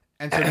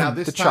 And so now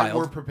this The time child.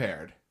 we're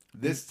prepared.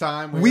 This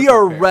time We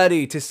are prepared.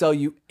 ready to sell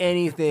you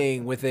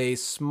anything with a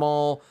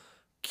small,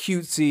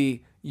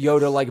 cutesy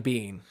Yoda-like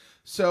being.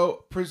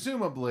 So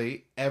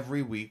presumably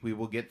every week we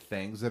will get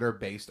things that are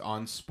based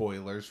on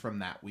spoilers from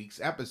that week's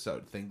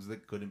episode, things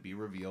that couldn't be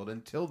revealed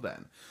until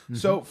then.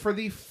 So for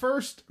the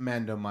first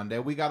Mando Monday,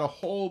 we got a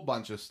whole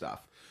bunch of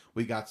stuff.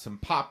 We got some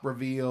pop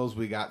reveals.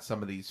 We got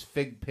some of these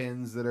fig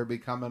pins that are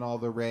becoming all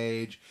the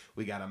rage.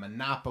 We got a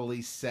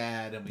Monopoly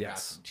set, and we got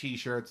some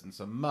t-shirts and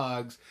some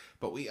mugs.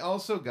 But we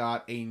also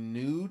got a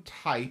new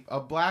type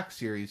of Black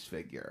Series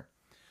figure.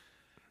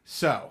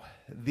 So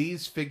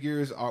these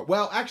figures are,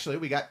 well, actually,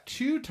 we got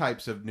two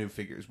types of new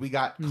figures. We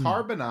got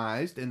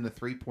carbonized in the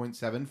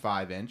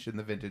 3.75 inch in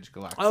the vintage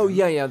collection. Oh,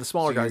 yeah, the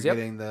smaller guys, You're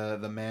yep. getting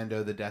the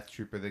Mando, the Death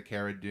Trooper, the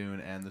Cara Dune,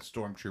 and the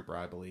Stormtrooper,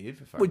 I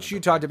believe. Which you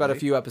talked about a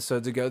few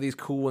episodes ago. These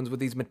cool ones with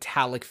these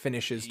metallic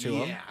finishes to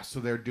them. Yeah, so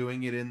they're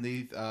doing it in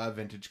the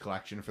vintage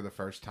collection for the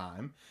first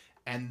time.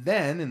 And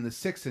then in the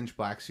 6-inch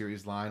Black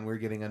Series line, we're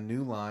getting a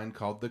new line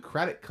called the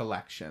Credit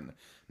Collection.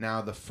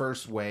 Now, the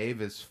first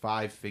wave is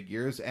 5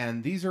 figures,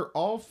 and these are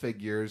all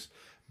figures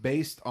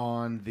based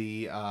on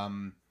the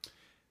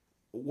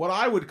what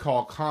I would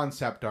call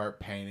concept art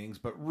paintings,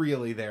 but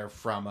really they're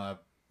from a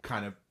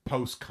kind of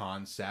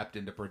post-concept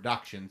into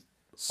production.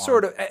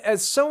 Sort of.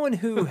 As someone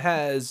who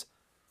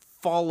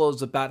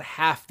follows about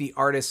half the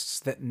artists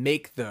that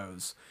make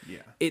those,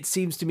 it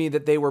seems to me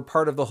that they were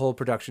part of the whole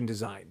production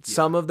design. Yeah.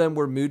 Some of them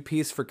were mood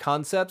piece for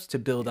concepts to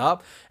build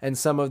up, and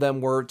some of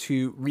them were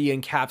to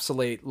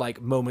re-encapsulate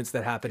like moments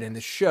that happen in the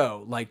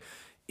show. Like,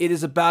 it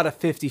is about a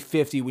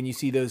 50-50 when you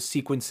see those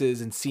sequences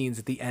and scenes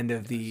at the end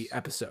of the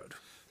episode.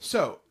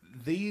 So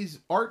these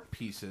art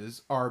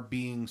pieces are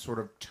being sort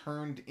of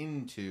turned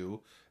into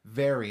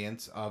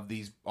variants of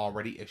these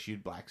already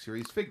issued Black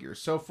Series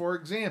figures. So, for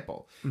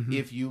example,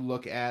 if you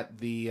look at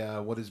the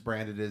what is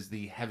branded as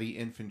the Heavy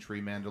Infantry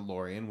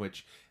Mandalorian,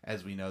 which,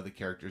 as we know, the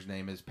character's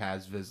name is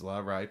Paz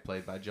Vizsla, right,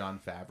 played by Jon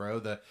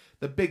Favreau,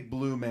 the big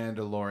blue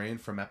Mandalorian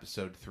from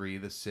Episode 3,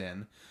 The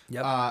Sin.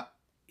 Yep.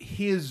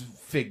 His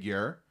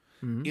figure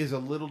is a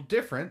little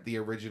different. The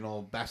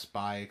original Best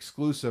Buy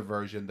exclusive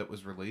version that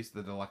was released,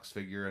 the deluxe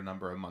figure a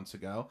number of months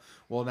ago.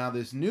 Well, now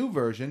this new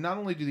version, not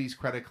only do these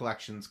credit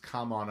collections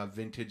come on a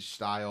vintage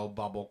style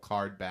bubble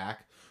card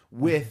back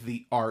with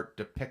the art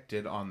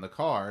depicted on the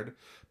card,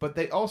 but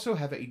they also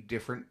have a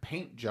different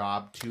paint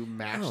job to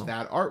match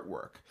that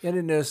artwork. I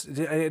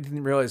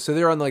didn't realize. So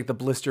they're on like the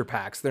blister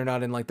packs. They're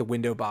not in like the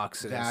window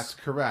boxes. That's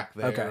correct.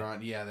 They're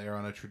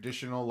on a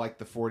traditional, like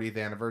the 40th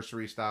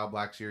anniversary style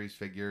Black Series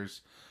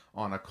figures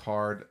on a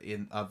card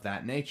of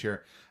that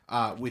nature,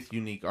 with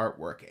unique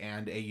artwork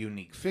and a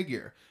unique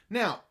figure.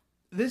 Now,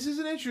 this is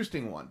an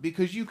interesting one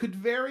because you could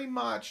very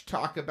much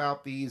talk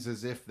about these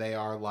as if they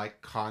are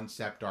like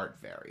concept art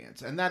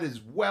variants, and that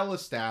is well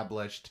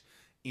established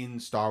in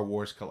Star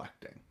Wars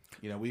collecting.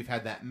 You know, we've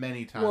had that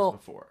many times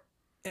before.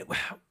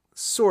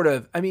 Sort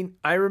of. I mean,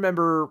 I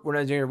remember when I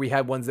was younger, we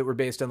had ones that were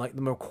based on like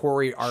the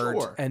McQuarrie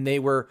art, and they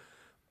were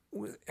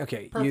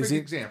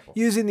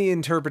using the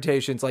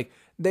interpretations, like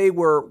they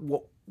were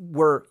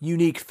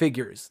unique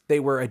figures. They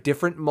were a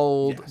different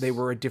mold. Yes. They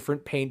were a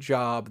different paint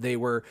job. They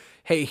were,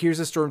 hey, here's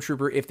a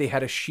stormtrooper if they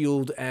had a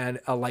shield and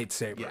a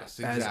lightsaber,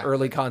 as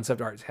early concept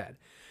arts had.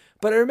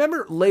 But I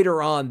remember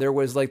later on, there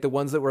was like the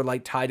ones that were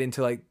like tied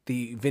into like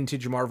the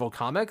vintage Marvel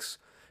comics.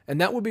 And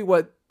that would be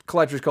what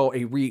collectors call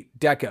a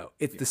redeco.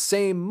 It's the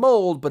same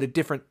mold, but a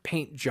different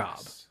paint job.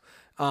 Yes.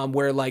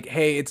 Where like,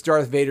 hey, it's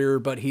Darth Vader,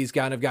 but he's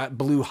kind of got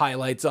blue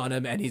highlights on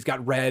him and he's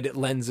got red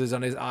lenses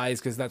on his eyes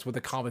because that's what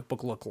the comic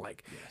book looked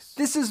like. Yes.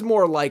 This is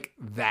more like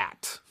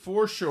that.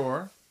 For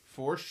sure.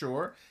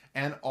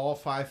 And all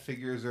 5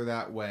 figures are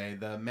that way.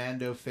 The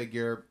Mando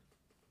figure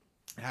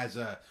has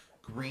a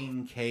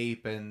green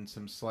cape and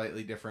some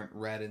slightly different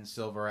red and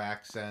silver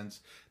accents.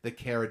 The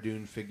Cara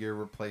Dune figure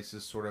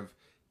replaces sort of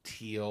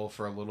teal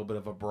for a little bit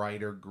of a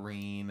brighter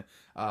green.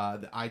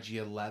 The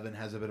IG-11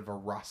 has a bit of a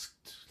rust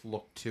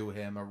look to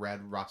him, a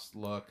red rust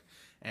look.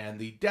 And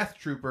the Death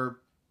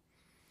Trooper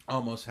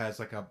almost has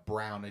like a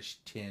brownish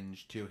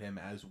tinge to him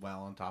as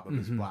well on top of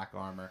his black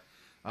armor.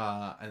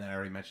 And then I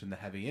already mentioned the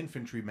Heavy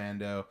Infantry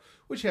Mando,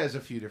 which has a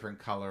few different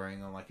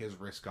coloring on like his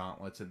wrist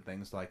gauntlets and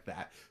things like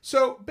that.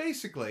 So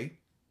basically,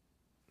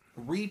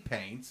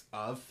 repaints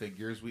of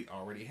figures we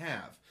already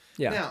have.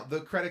 Yeah. Now,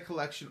 the credit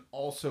collection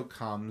also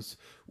comes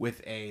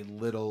with a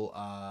little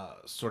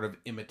sort of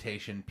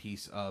imitation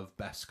piece of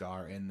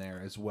Beskar in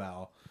there as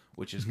well,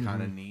 which is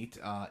kind of neat.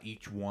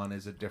 Each one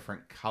is a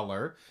different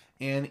color,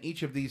 and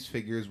each of these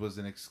figures was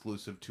an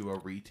exclusive to a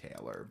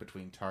retailer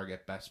between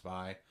Target, Best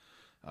Buy,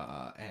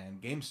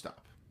 and GameStop.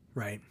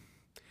 Right.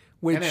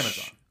 And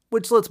Amazon.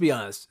 Which, let's be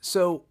honest,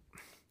 so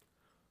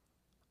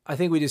I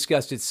think we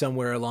discussed it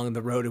somewhere along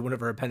the road in one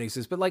of our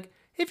appendixes, but like,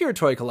 if you're a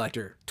toy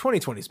collector,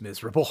 2020 is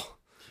miserable.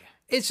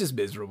 It's just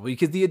miserable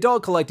because the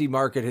adult collecting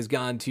market has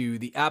gone to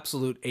the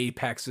absolute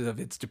apex of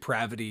its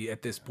depravity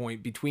at this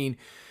point, between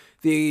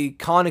the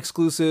con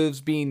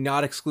exclusives being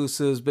not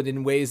exclusives, but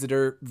in ways that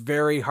are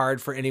very hard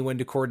for anyone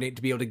to coordinate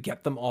to be able to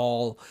get them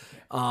all.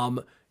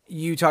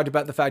 You talked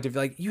about the fact of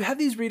like, you have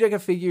these redeco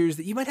figures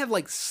that you might have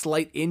like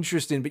slight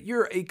interest in, but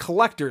you're a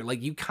collector.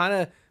 Like, you kind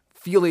of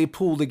feel a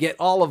pull to get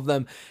all of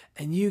them,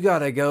 and you got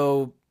to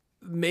go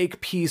make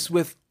peace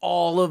with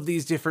all of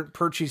these different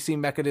purchasing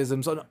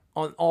mechanisms on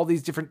all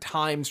these different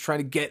times trying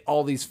to get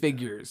all these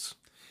figures.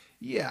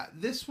 Yeah,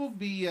 this will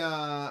be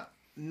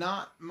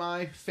not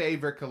my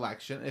favorite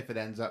collection if it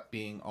ends up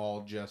being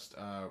all just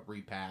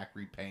repack,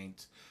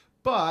 repaint.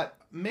 But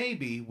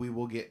maybe we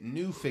will get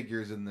new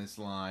figures in this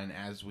line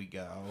as we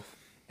go.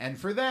 And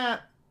for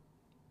that,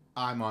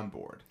 I'm on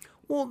board.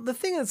 Well, the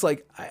thing is,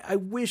 like, I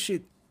wish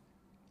it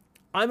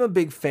I'm a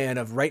big fan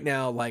of right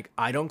now, like,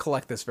 I don't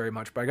collect this very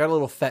much, but I got a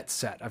little Fett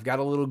set. I've got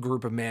a little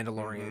group of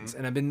Mandalorians,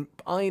 and I've been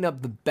eyeing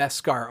up the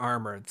Beskar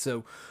armor.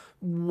 So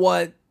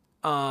what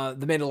the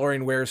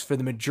Mandalorian wears for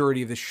the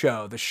majority of the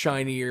show, the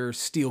shinier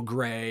steel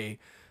gray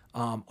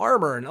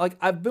armor. And like,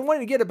 I've been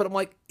wanting to get it, but I'm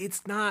like,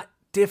 it's not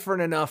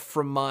different enough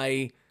from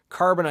my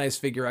carbonized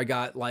figure I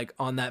got like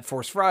on that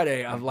Force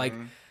Friday of like,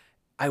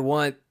 I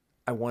want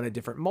a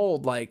different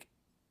mold. Like,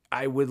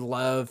 I would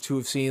love to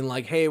have seen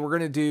like, hey, we're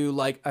going to do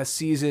like a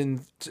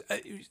season,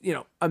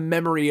 a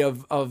memory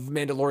of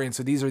Mandalorian.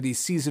 So these are these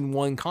season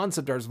 1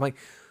 concept arts. I'm like,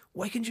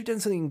 why couldn't you have done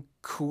something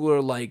cooler?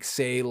 Like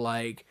say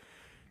like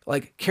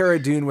Cara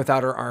Dune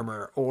without her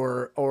armor,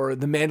 or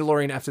the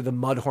Mandalorian after the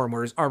Mudhorn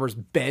where his armor's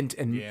bent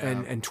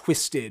and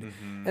twisted.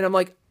 And I'm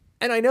like,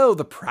 and I know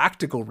the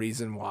practical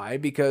reason why,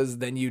 because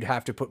then you'd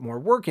have to put more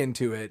work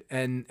into it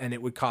and it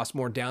would cost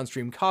more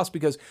downstream costs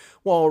because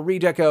while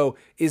redeco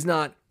is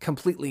not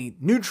completely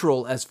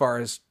neutral as far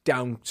as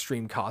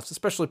downstream costs,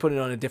 especially putting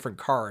it on a different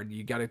card,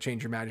 you got to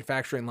change your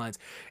manufacturing lines.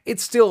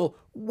 It's still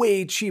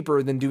way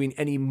cheaper than doing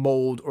any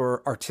mold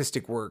or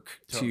artistic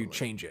work to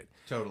change it.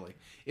 Totally.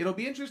 It'll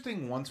be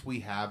interesting once we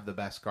have the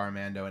Beskar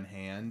Mando in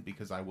hand,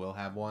 because I will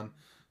have one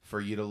for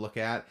you to look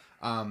at,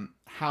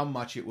 how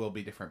much it will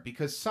be different.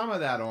 Because some of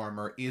that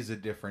armor is a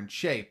different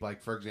shape.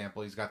 Like, for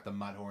example, he's got the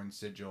Mudhorn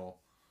sigil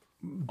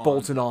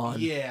bolted on.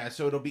 Yeah,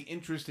 so it'll be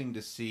interesting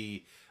to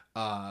see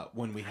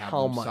when we have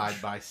them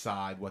side by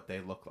side what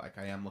they look like.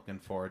 I am looking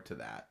forward to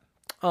that.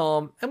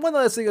 And one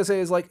last thing I'll say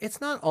is like,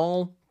 it's not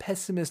all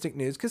pessimistic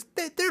news because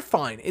they're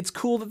fine. It's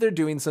cool that they're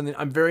doing something.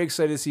 I'm very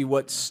excited to see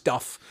what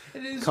stuff comes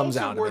out of it. It is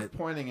also worth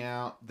pointing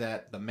out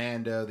that the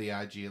Mando, the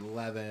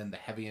IG-11, the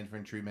Heavy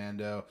Infantry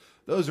Mando,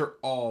 those are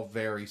all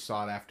very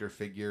sought after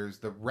figures.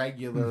 The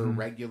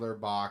regular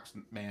box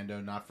Mando,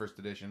 not first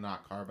edition,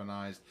 not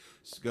carbonized,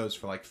 goes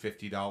for like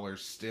 $50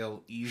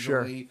 still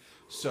easily. Sure.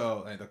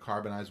 So the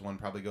carbonized one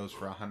probably goes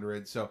for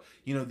 $100. So,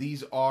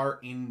 these are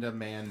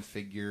in-demand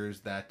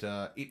figures that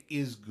it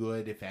is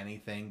good, if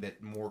anything,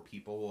 that more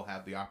people will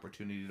have the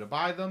opportunity to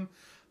buy them.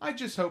 I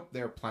just hope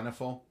they're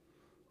plentiful.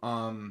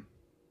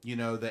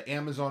 The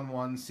Amazon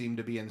ones seemed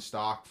to be in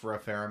stock for a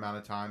fair amount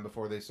of time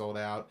before they sold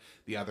out.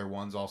 The other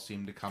ones all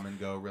seemed to come and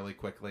go really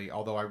quickly,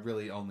 although I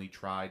really only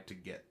tried to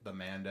get the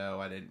Mando.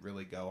 I didn't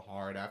really go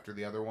hard after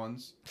the other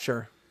ones.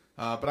 Sure.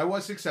 But I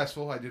was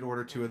successful. I did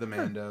order 2 of the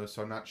Mando,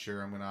 so I'm not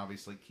sure. I'm going to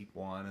obviously keep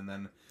one, and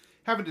then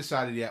haven't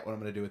decided yet what I'm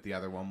going to do with the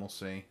other one. We'll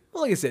see.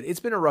 Well, like I said, it's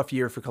been a rough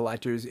year for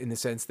collectors in the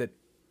sense that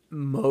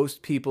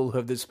most people who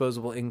have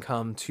disposable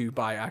income to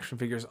buy action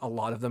figures, a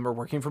lot of them are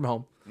working from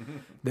home.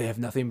 They have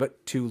nothing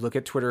but to look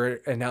at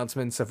Twitter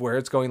announcements of where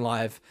it's going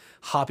live,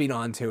 hopping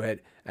onto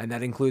it, and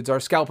that includes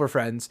our scalper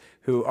friends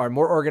who are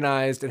more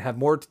organized and have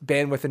more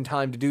bandwidth and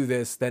time to do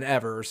this than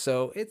ever.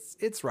 So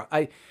it's rough.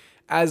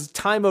 As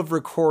time of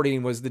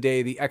recording was the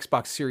day the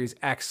Xbox Series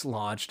X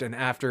launched, and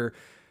after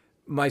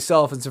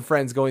myself and some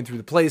friends going through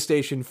the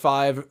PlayStation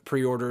 5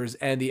 pre-orders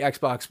and the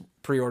Xbox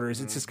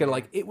pre-orders, it's just kind of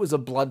like, it was a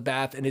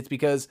bloodbath, and it's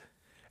because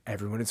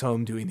everyone is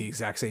home doing the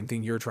exact same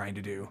thing you're trying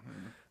to do.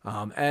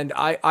 And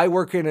I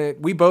work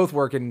we both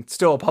work in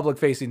still public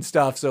facing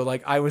stuff. So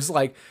like, I was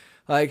like,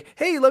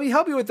 hey, let me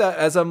help you with that.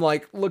 As I'm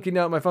like looking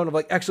down at my phone, I'm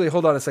like, actually,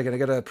 hold on a second. I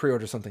got to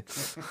pre-order something.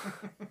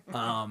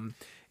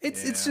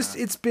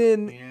 It's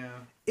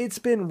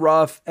been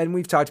rough. And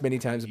we've talked many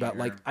times about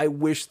like, I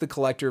wish the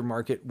collector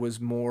market was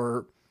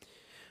more,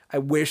 I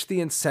wish the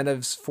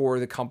incentives for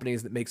the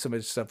companies that make so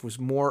much stuff was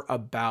more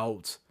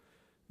about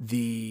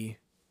the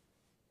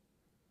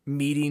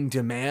meeting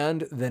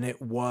demand than it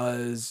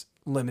was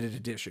limited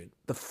edition.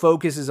 The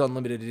focus is on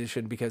limited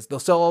edition because they'll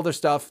sell all their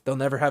stuff. They'll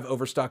never have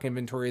overstock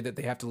inventory that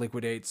they have to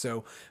liquidate.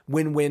 So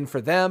win-win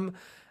for them.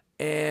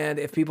 And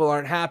if people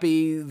aren't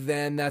happy,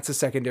 then that's a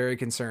secondary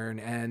concern.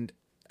 And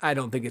I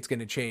don't think it's going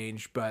to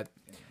change, but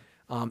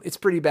it's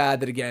pretty bad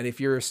that, again, if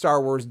you're a Star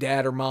Wars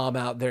dad or mom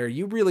out there,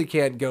 you really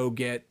can't go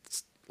get,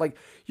 like,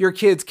 your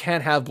kids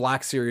can't have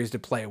Black Series to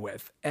play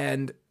with.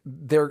 And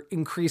they're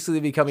increasingly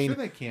becoming... Sure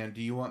they can.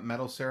 Do you want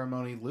Metal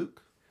Ceremony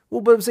Luke? Well,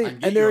 but I'm saying,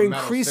 and they're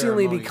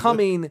increasingly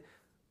becoming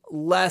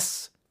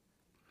less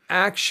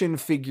action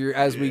figure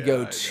as we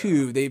go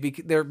too.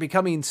 They're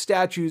becoming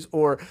statues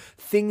or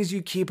things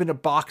you keep in a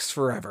box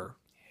forever.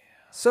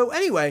 So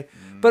anyway,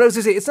 but I was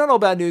going to say, it's not all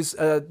bad news.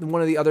 One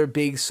of the other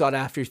big sought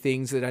after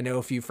things that I know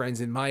a few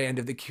friends in my end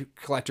of the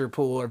collector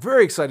pool are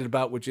very excited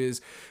about, which is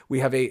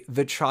we have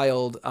The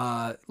Child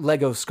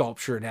Lego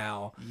sculpture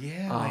now.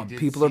 Yeah,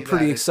 people are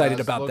pretty excited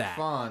about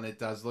that. It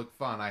does look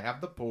fun. I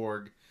have the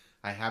Porg.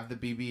 I have the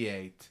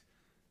BB-8.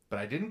 But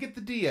I didn't get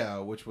the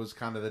Dio, which was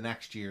kind of the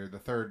next year, the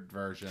third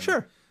version.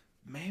 Sure.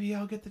 Maybe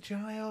I'll get the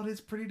Child.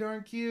 It's pretty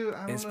darn cute.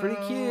 It's pretty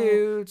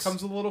cute.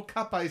 Comes with a little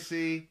cup, I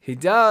see. He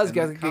does.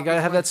 You gotta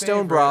have that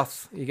stone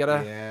broth. You gotta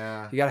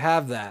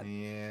have that.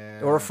 Yeah.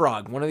 Or a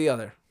frog, one or the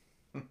other.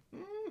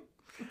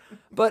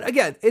 But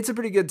again, it's a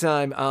pretty good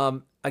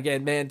time.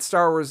 Again, man,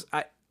 Star Wars.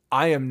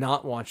 I am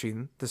not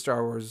watching the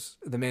Star Wars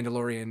The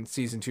Mandalorian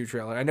Season 2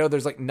 trailer. I know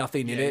there's like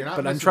nothing in it,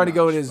 but I'm trying to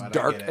go in as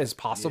dark as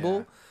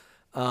possible.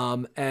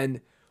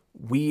 And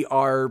we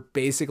are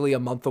basically a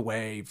month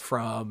away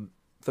from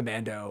the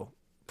Mando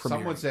premiere.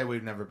 Some would say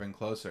we've never been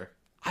closer.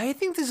 I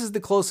think this is the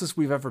closest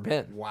we've ever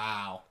been.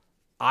 Wow.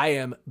 I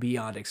am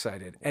beyond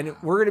excited. And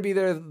we're going to be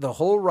there the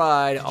whole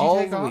ride,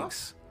 all the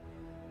weeks.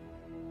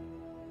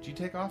 Did you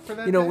take off for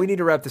that? We need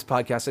to wrap this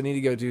podcast. I need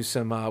to go do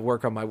some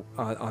work on my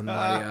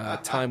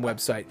Time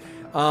website.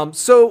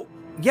 So,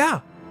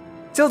 yeah.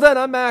 Till then,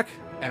 I'm Mac.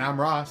 And I'm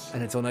Ross.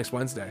 And until next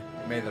Wednesday.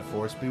 May the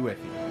Force be with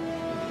you.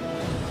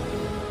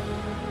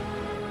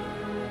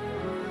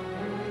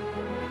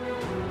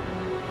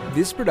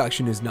 This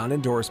production is not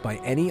endorsed by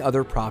any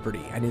other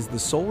property and is the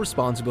sole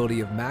responsibility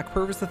of Mac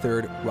Purvis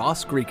III,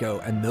 Ross Greco,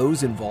 and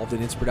those involved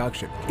in its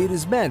production. It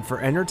is meant for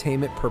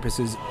entertainment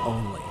purposes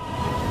only.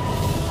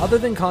 Other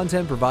than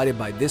content provided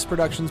by this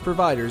production's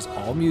providers,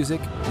 all music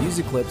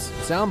clips,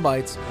 sound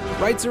bites,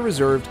 rights are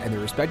reserved, and their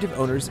respective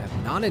owners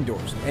have not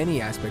endorsed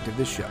any aspect of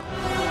this show.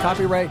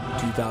 Copyright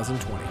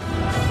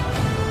 2020.